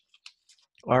members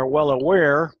are well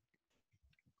aware,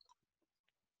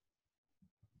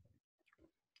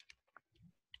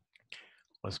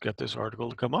 let's get this article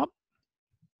to come up.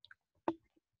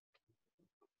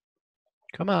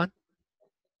 Come on.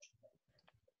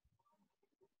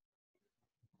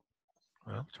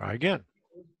 Well, try again.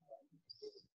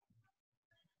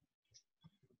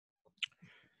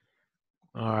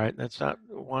 All right, that's not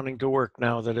wanting to work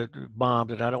now that it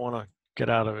bombed, and I don't want to get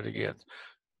out of it again.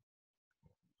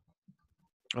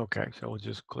 Okay, so we'll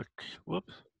just click,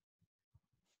 whoops.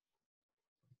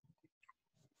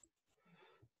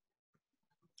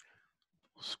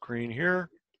 Screen here.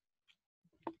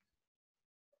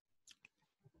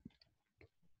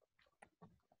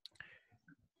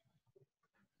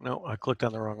 No, I clicked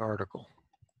on the wrong article.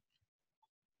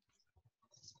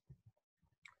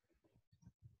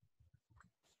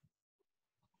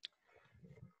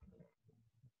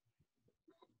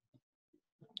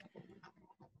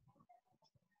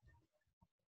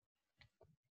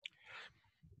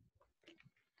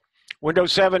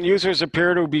 Windows 7 users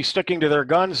appear to be sticking to their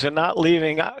guns and not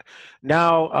leaving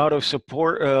now out of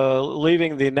support,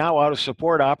 leaving the now out of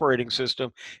support operating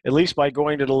system, at least by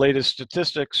going to the latest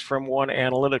statistics from one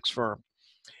analytics firm.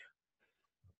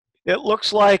 It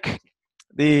looks like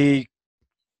the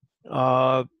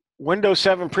Windows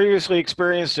 7 previously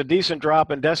experienced a decent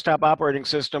drop in desktop operating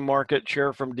system market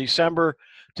share from December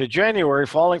to January,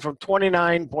 falling from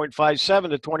 29.57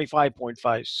 to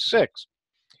 25.56.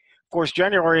 Of course,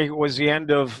 January was the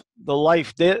end of the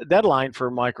life deadline for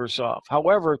Microsoft.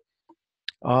 However,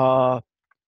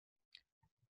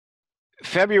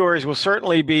 February's will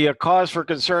certainly be a cause for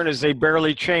concern as they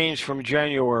barely changed from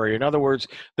January. In other words,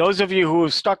 those of you who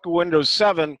have stuck to Windows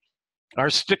 7 are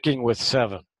sticking with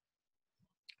 7.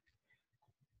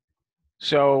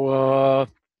 So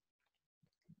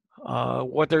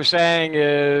what they're saying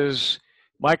is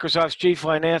Microsoft's chief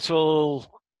financial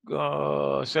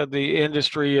said the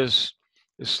industry is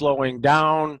slowing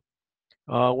down.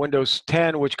 Windows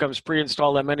 10, which comes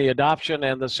pre-installed on many adoption,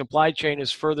 and the supply chain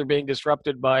is further being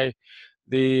disrupted by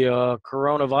the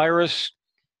coronavirus,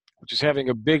 which is having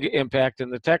a big impact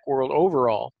in the tech world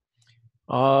overall.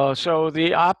 So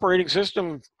the operating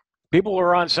system, people who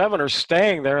are on 7 are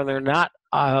staying there, and they're not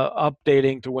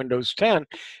updating to Windows 10,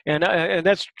 and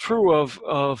that's true of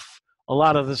a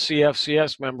lot of the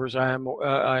CFCS members I'm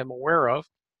aware of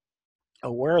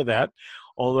that,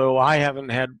 although I haven't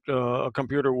had a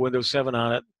computer with Windows 7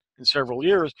 on it in several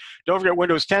years. Don't forget,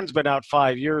 Windows 10's been out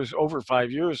 5 years, over 5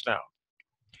 years now.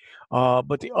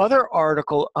 But the other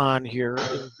article on here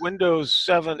is Windows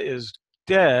 7 is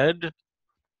dead.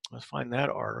 Let's find that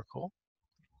article.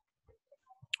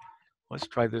 Let's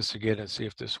try this again and see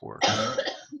if this works.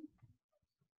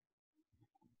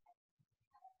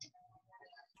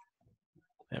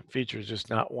 That feature is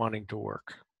just not wanting to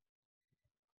work.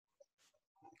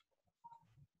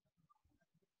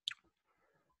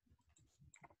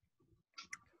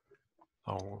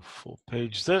 I'll full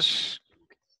page this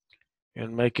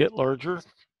and make it larger.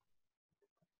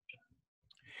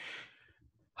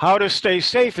 How to stay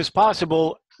safe is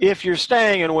possible if you're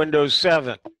staying in Windows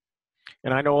 7.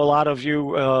 And I know a lot of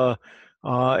you in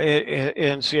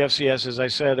CFCS, as I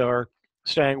said, are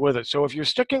staying with it. So if you're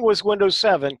sticking with Windows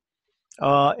 7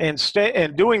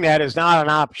 and doing that is not an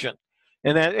option,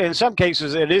 and that in some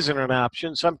cases it isn't an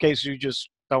option. In some cases you just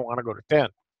don't want to go to 10.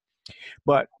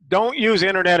 But don't use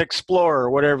Internet Explorer,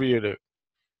 whatever you do.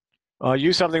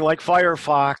 Use something like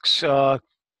Firefox,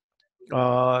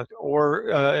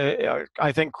 or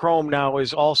I think Chrome now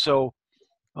is also,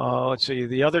 let's see,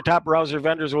 the other top browser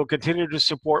vendors will continue to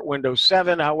support Windows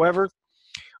 7. However,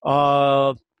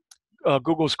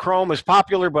 Google's Chrome is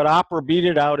popular, but Opera beat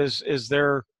it out as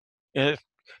their.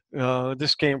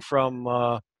 This came from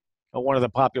one of the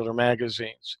popular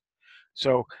magazines.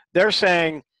 So they're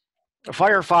saying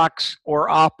Firefox or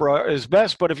Opera is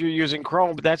best, but if you're using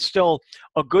Chrome, that's still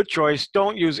a good choice.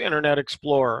 Don't use Internet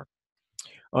Explorer.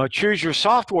 Choose your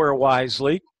software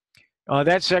wisely.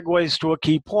 That segues to a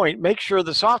key point. Make sure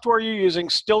the software you're using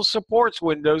still supports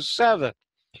Windows 7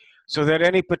 so that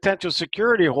any potential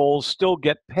security holes still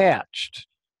get patched.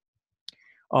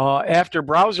 After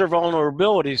browser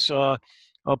vulnerabilities,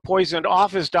 poisoned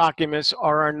Office documents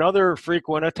are another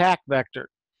frequent attack vector.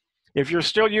 If you're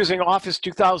still using Office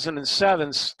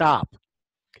 2007, stop.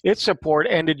 Its support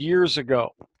ended years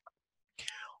ago.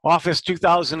 Office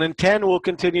 2010 will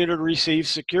continue to receive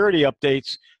security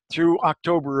updates through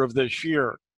October of this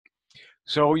year.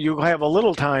 So you have a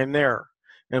little time there.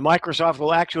 And Microsoft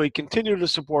will actually continue to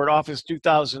support Office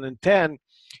 2010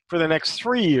 for the next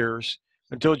 3 years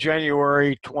until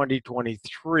January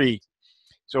 2023.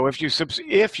 So if you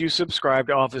subscribe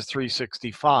to Office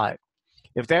 365.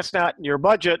 If that's not in your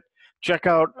budget, check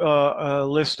out a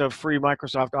list of free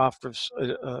Microsoft Office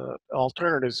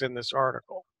alternatives in this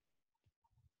article.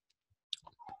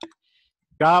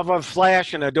 Java,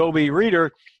 Flash, and Adobe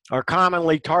Reader are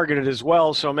commonly targeted as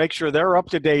well, so make sure they're up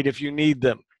to date if you need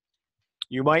them.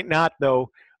 You might not,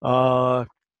 though. And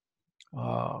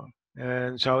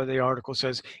so the article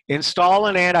says, install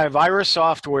an antivirus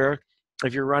software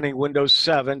if you're running Windows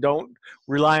 7. Don't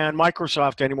rely on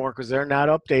Microsoft anymore because they're not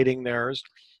updating theirs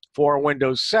for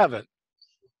Windows 7.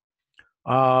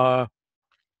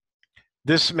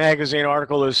 This magazine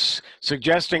article is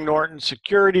suggesting Norton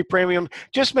Security Premium.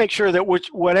 Just make sure that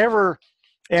whatever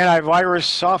antivirus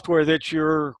software that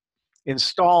you're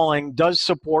installing does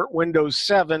support Windows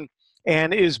 7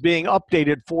 and is being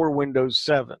updated for Windows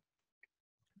 7.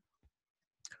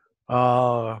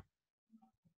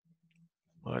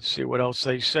 Let's see what else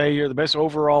they say here. The best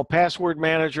overall password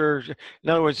manager. In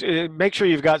other words, make sure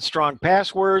you've got strong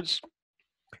passwords.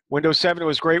 Windows 7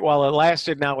 was great while it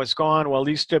lasted. Now it's gone. Well,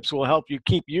 these tips will help you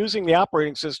keep using the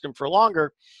operating system for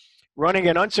longer. Running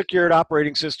an unsecured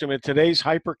operating system in today's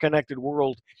hyper-connected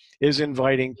world is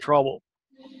inviting trouble.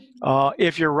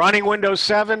 If you're running Windows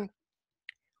 7,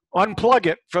 unplug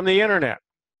it from the internet.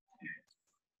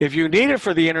 If you need it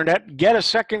for the internet, get a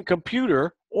second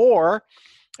computer, or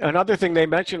another thing they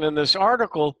mentioned in this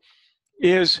article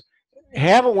is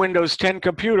have a Windows 10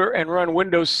 computer and run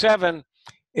Windows 7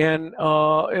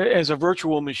 as a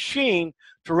virtual machine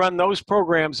to run those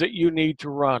programs that you need to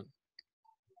run.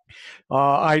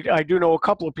 I do know a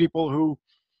couple of people who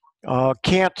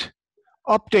can't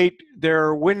update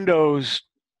their Windows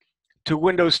to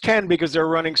Windows 10 because they're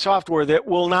running software that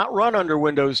will not run under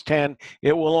Windows 10.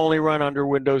 It will only run under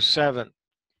Windows 7.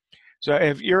 So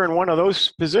if you're in one of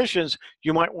those positions,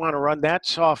 you might want to run that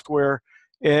software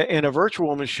in a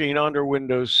virtual machine under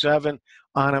Windows 7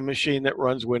 on a machine that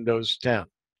runs Windows 10.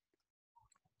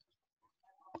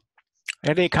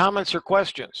 Any comments or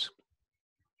questions?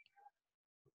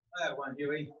 I have one,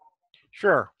 Huey.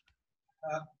 Sure.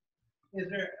 Is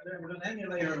there was an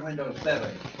emulator in Windows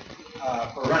 7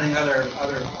 for running other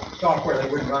software that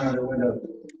wouldn't run under Windows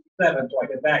 7, so I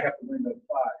could back up to Windows 5?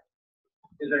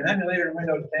 Is there an emulator in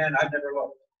Windows 10? I've never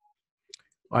looked.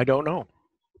 I don't know.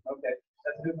 Okay,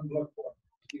 that's a good one to look for.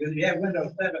 Because you have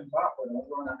Windows 7 software that won't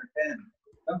run under 10.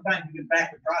 Sometimes you can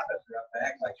back the processor up to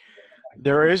act like.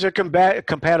 There is a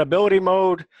compatibility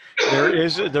mode. There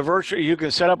is the virtual. You can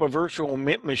set up a virtual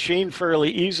machine fairly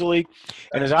easily,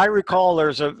 and as I recall,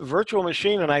 there's a virtual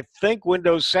machine, and I think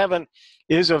Windows 7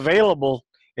 is available,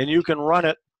 and you can run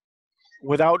it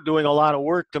without doing a lot of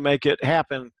work to make it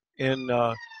happen in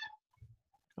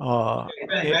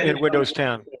Windows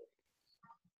 10.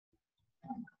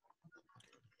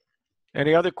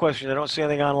 Any other questions? I don't see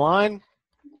anything online.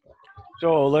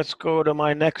 So let's go to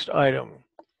my next item.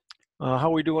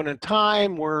 How are we doing in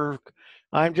time?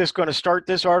 I'm just going to start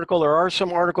this article. There are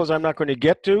some articles I'm not going to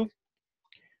get to,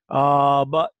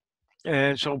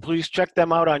 and so please check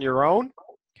them out on your own.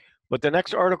 But the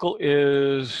next article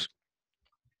is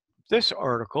this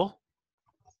article.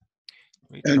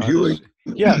 And Huey,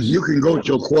 yes, you can go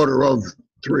till 2:45.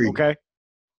 Okay.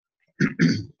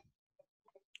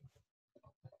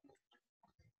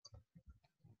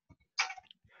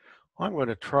 I'm going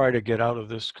to try to get out of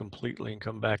this completely and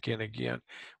come back in again.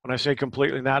 When I say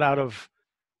completely, not out of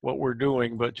what we're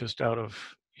doing, but just out of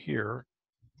here.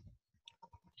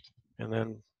 And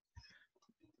then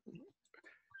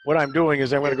what I'm doing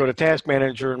is I'm going to go to Task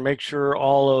Manager and make sure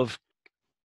all of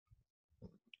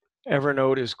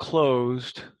Evernote is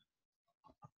closed.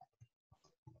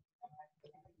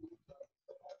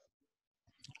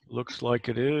 Looks like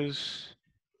it is.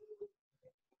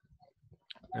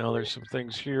 Now there's some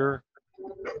things here.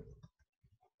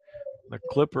 The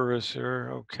clipper is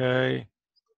here. Okay.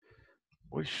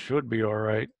 We should be all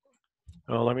right.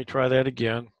 Oh, let me try that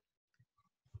again.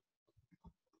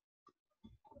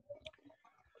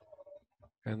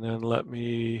 And then let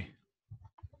me,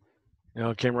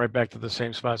 it came right back to the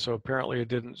same spot. So apparently it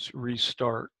didn't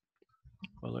restart.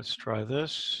 Well, let's try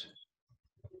this.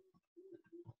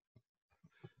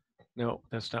 No,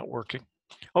 that's not working.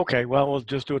 Okay, well, we'll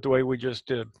just do it the way we just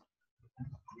did.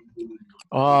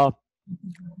 I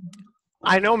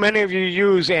know many of you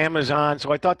use Amazon,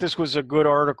 so I thought this was a good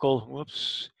article.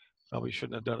 Whoops, probably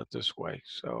shouldn't have done it this way.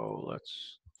 So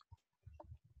let's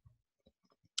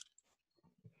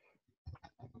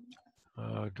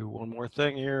do one more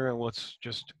thing here, and let's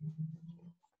just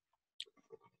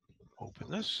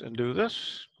open this and do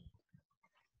this.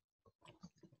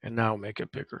 And now make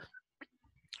it bigger.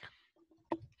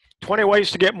 20 ways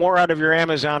to get more out of your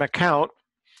Amazon account.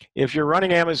 If you're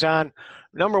running Amazon,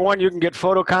 number one, you can get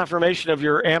photo confirmation of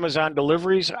your Amazon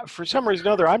deliveries. For some reason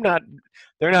or other,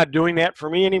 they're not doing that for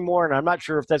me anymore, and I'm not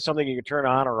sure if that's something you can turn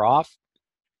on or off.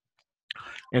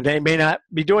 And they may not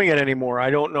be doing it anymore. I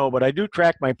don't know, but I do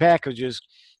track my packages,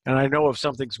 and I know if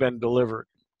something's been delivered.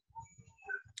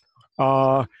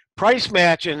 Price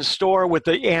match in store with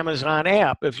the Amazon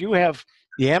app. If you have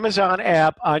the Amazon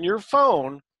app on your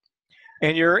phone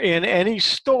and you're in any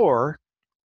store,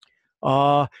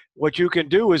 what you can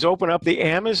do is open up the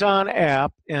Amazon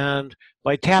app, and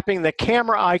by tapping the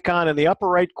camera icon in the upper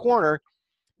right corner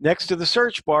next to the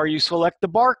search bar, you select the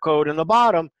barcode in the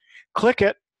bottom, click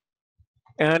it,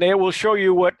 and it will show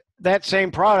you what that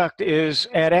same product is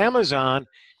at Amazon.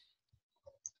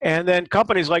 And then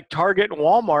companies like Target and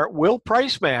Walmart will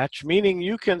price match, meaning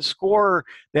you can score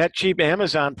that cheap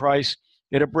Amazon price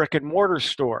at a brick and mortar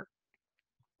store.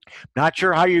 Not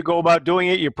sure how you go about doing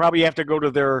it. You probably have to go to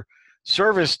their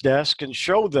service desk and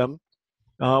show them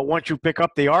once you pick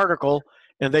up the article,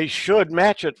 and they should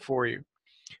match it for you.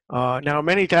 Now,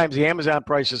 many times the Amazon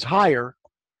price is higher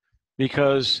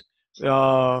because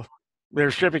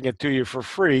they're shipping it to you for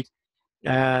free.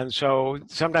 And so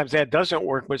sometimes that doesn't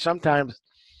work, but sometimes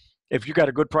if you got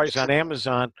a good price on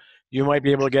Amazon, you might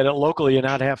be able to get it locally and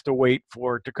not have to wait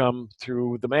for it to come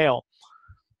through the mail.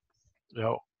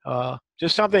 So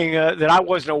just something that I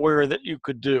wasn't aware that you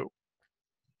could do.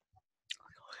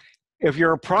 If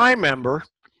you're a Prime member,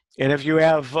 and if you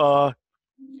have an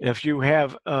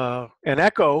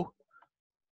Echo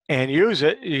and use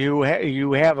it, you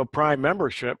have a Prime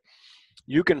membership,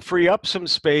 you can free up some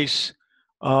space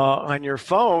on your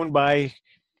phone by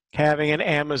having an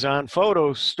Amazon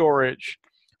photo storage.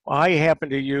 I happen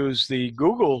to use the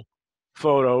Google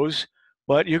Photos,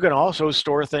 but you can also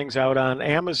store things out on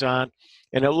Amazon.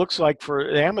 And it looks like for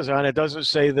Amazon, it doesn't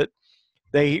say that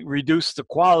they reduce the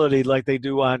quality like they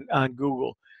do on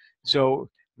Google. So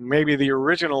maybe the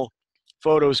original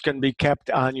photos can be kept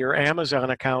on your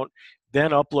Amazon account,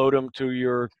 then upload them to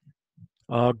your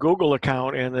Google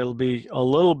account, and it'll be a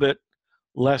little bit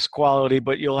less quality,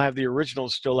 but you'll have the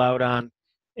originals still out on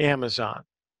Amazon.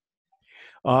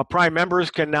 Prime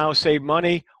members can now save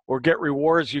money or get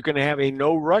rewards. You can have a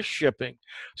no rush shipping.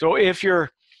 So if you're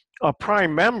a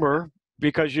Prime member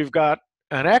because you've got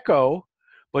an Echo,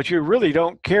 but you really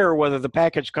don't care whether the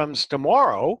package comes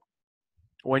tomorrow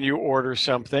when you order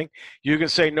something, you can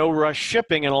say no rush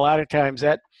shipping, and a lot of times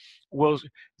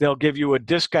they'll give you a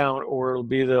discount, or it'll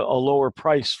be a lower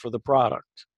price for the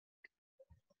product.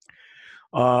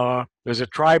 There's a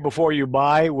try before you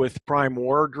buy with Prime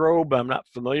Wardrobe. I'm not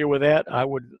familiar with that. I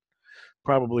would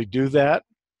probably do that,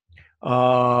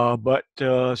 but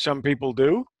some people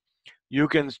do. You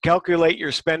can calculate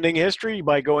your spending history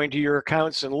by going to your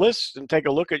accounts and lists and take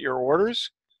a look at your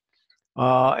orders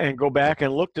and go back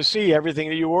and look to see everything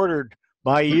that you ordered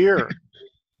by year.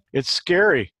 It's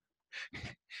scary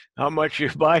how much you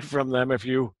buy from them if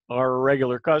you are a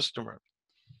regular customer.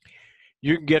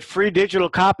 You can get free digital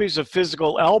copies of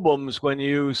physical albums when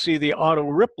you see the auto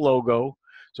rip logo.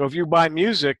 So if you buy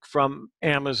music from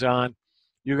Amazon,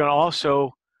 you can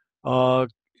also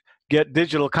get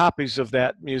digital copies of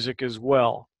that music as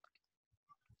well.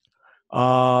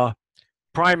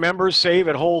 Prime members save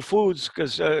at Whole Foods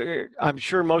because I'm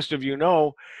sure most of you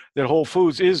know that Whole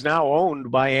Foods is now owned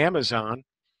by Amazon.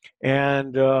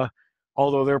 And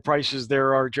although their prices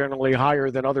there are generally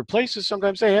higher than other places,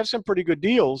 sometimes they have some pretty good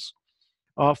deals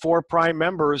for Prime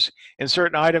members, and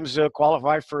certain items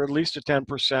qualify for at least a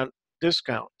 10%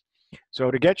 discount.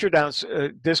 So to get your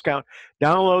discount,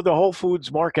 download the Whole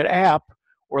Foods Market app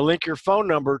or link your phone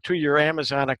number to your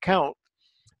Amazon account.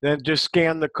 Then just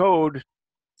scan the code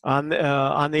on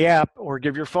the app, or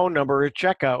give your phone number at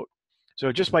checkout.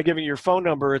 So just by giving your phone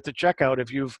number at the checkout,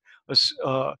 if you've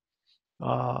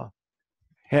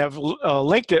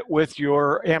linked it with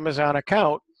your Amazon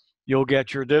account, you'll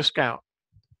get your discount.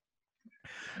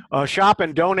 Shop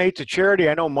and donate to charity.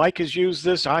 I know Mike has used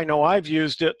this. I know I've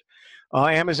used it.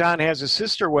 Amazon has a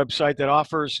sister website that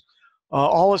offers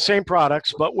all the same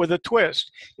products, but with a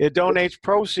twist. It donates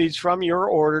proceeds from your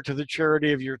order to the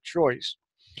charity of your choice.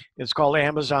 It's called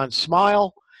Amazon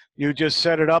Smile. You just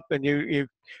set it up and you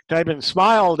type in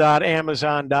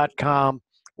smile.amazon.com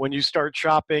when you start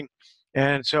shopping.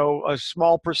 And so a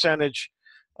small percentage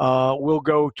will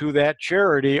go to that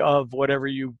charity of whatever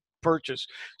you purchase.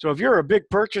 So if you're a big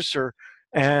purchaser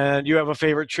and you have a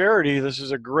favorite charity, this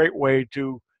is a great way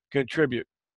to contribute.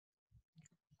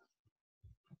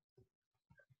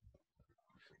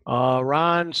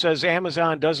 Ron says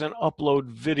Amazon doesn't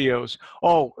upload videos.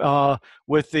 Oh,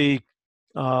 with the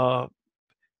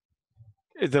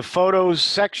photos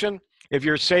section, if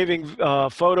you're saving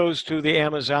photos to the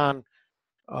Amazon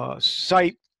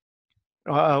site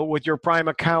with your Prime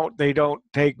account, they don't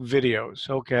take videos.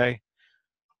 Okay.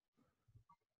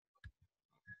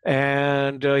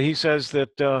 And he says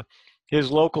that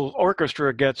his local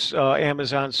orchestra gets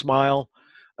Amazon Smile,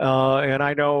 and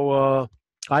I know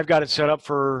I've got it set up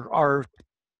for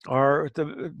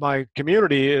my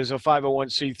community is a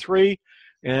 501c3,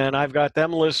 and I've got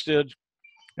them listed.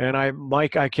 And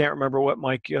Mike, I can't remember what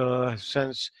Mike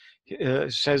sends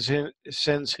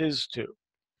his to.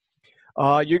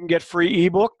 You can get free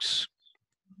ebooks.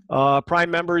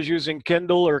 Prime members using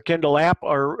Kindle or Kindle app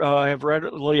have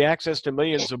readily access to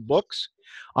millions of books.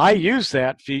 I use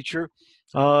that feature.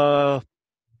 I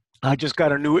just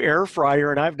got a new air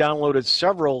fryer, and I've downloaded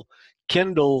several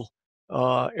Kindle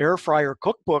air fryer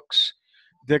cookbooks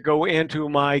that go into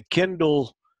my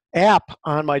Kindle app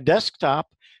on my desktop,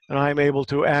 and I'm able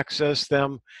to access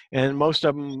them, and most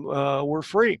of them were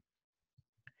free.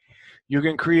 You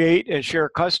can create and share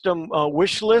custom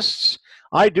wish lists.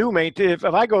 I do maintain, if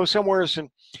I go somewhere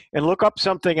and look up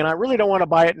something and I really don't want to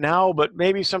buy it now, but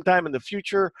maybe sometime in the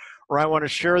future, or I want to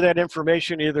share that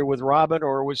information either with Robin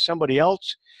or with somebody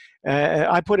else,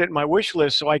 I put it in my wish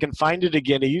list so I can find it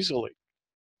again easily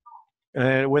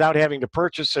without having to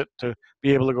purchase it to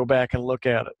be able to go back and look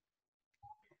at it.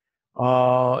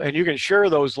 And you can share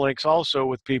those links also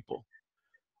with people.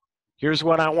 Here's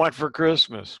what I want for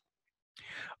Christmas.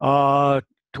 12,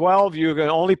 you can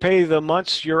only pay the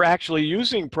months you're actually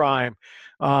using Prime.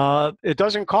 It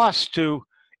doesn't cost to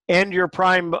end your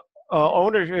Prime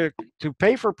ownership, to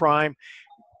pay for Prime,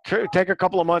 take a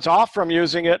couple of months off from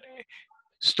using it,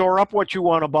 store up what you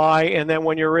want to buy, and then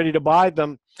when you're ready to buy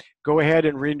them, go ahead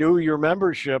and renew your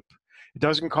membership. It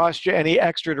doesn't cost you any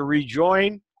extra to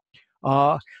rejoin.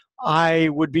 I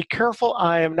would be careful.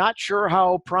 I am not sure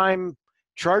how Prime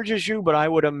charges you, but I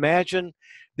would imagine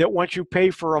that once you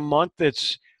pay for a month, they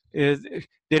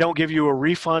don't give you a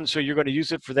refund, so you're going to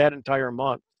use it for that entire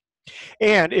month.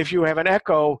 And if you have an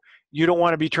Echo, you don't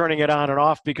want to be turning it on and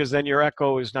off, because then your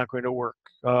Echo is not going to work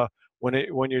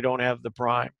when you don't have the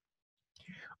Prime.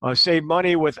 Save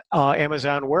money with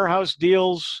Amazon warehouse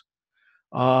deals.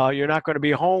 You're not going to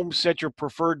be home. Set your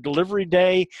preferred delivery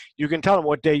day. You can tell them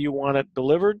what day you want it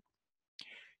delivered.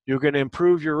 You can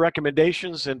improve your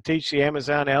recommendations and teach the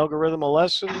Amazon algorithm a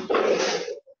lesson.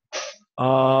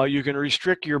 You can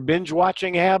restrict your binge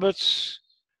watching habits.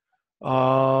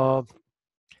 You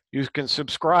can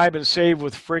subscribe and save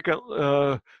with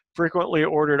frequently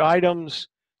ordered items.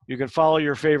 You can follow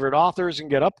your favorite authors and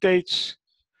get updates.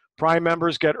 Prime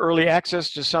members get early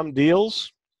access to some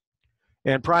deals.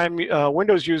 And Prime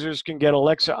Windows users can get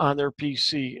Alexa on their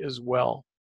PC as well.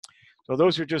 So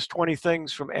those are just 20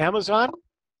 things from Amazon.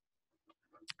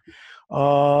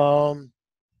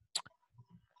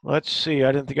 Let's see,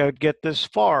 I didn't think I would get this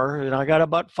far, and I got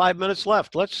about 5 minutes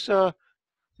left. Let's,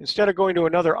 instead of going to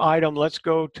another item, let's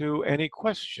go to any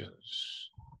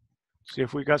questions. See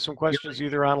if we got some questions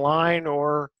either online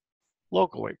or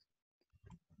locally.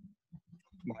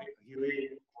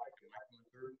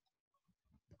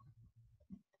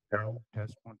 Carol,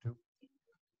 test 1, 2.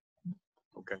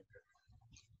 Okay.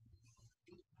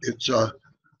 It's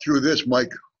through this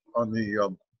mic on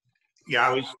the. Yeah,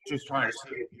 I was just trying to see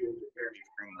if you would hear me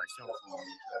from my cell phone.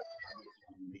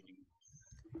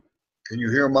 Can you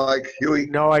hear Mike Huey?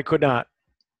 No, I could not.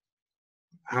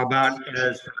 How about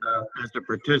as a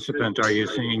participant, are you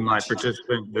seeing my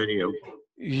participant video?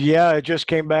 Yeah, it just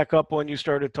came back up when you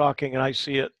started talking, and I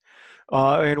see it.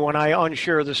 And when I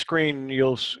unshare the screen,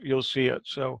 you'll see it.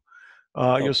 So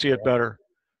you'll see it better.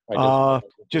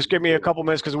 Just give me a couple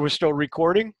minutes because we're still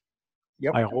recording.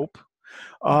 Yep. I hope.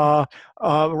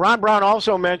 Ron Brown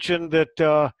also mentioned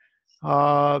that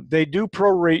they do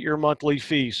prorate your monthly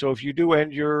fee. So if you do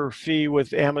end your fee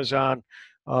with Amazon,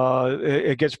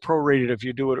 it gets prorated. If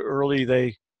you do it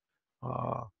early,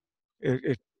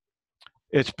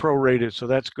 it's prorated. So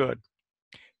that's good.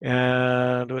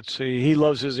 And let's see, he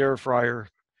loves his air fryer,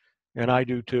 and I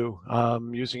do too.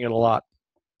 I'm using it a lot.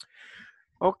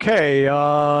 Okay,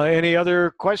 any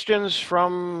other questions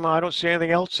from, I don't see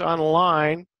anything else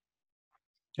online.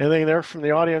 Anything there from the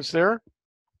audience there?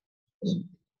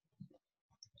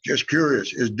 Just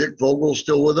curious, is Dick Vogel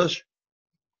still with us?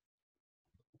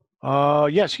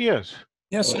 Yes, he is.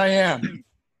 Yes, I am.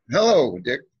 Hello,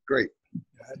 Dick. Great.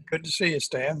 Good to see you,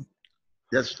 Stan.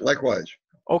 Yes, likewise.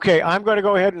 Okay, I'm going to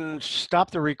go ahead and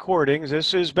stop the recordings.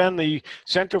 This has been the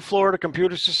Central Florida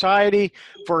Computer Society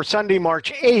for Sunday,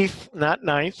 March 8th, not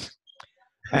 9th.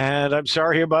 And I'm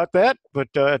sorry about that,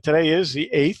 but today is the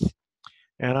 8th.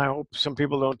 And I hope some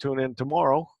people don't tune in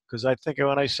tomorrow, because I think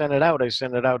when I sent it out as the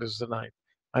 9th.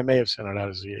 I may have sent it out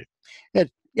as the 8th. And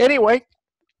anyway,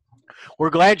 we're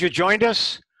glad you joined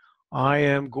us. I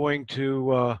am going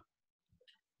to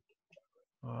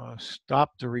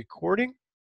stop the recording.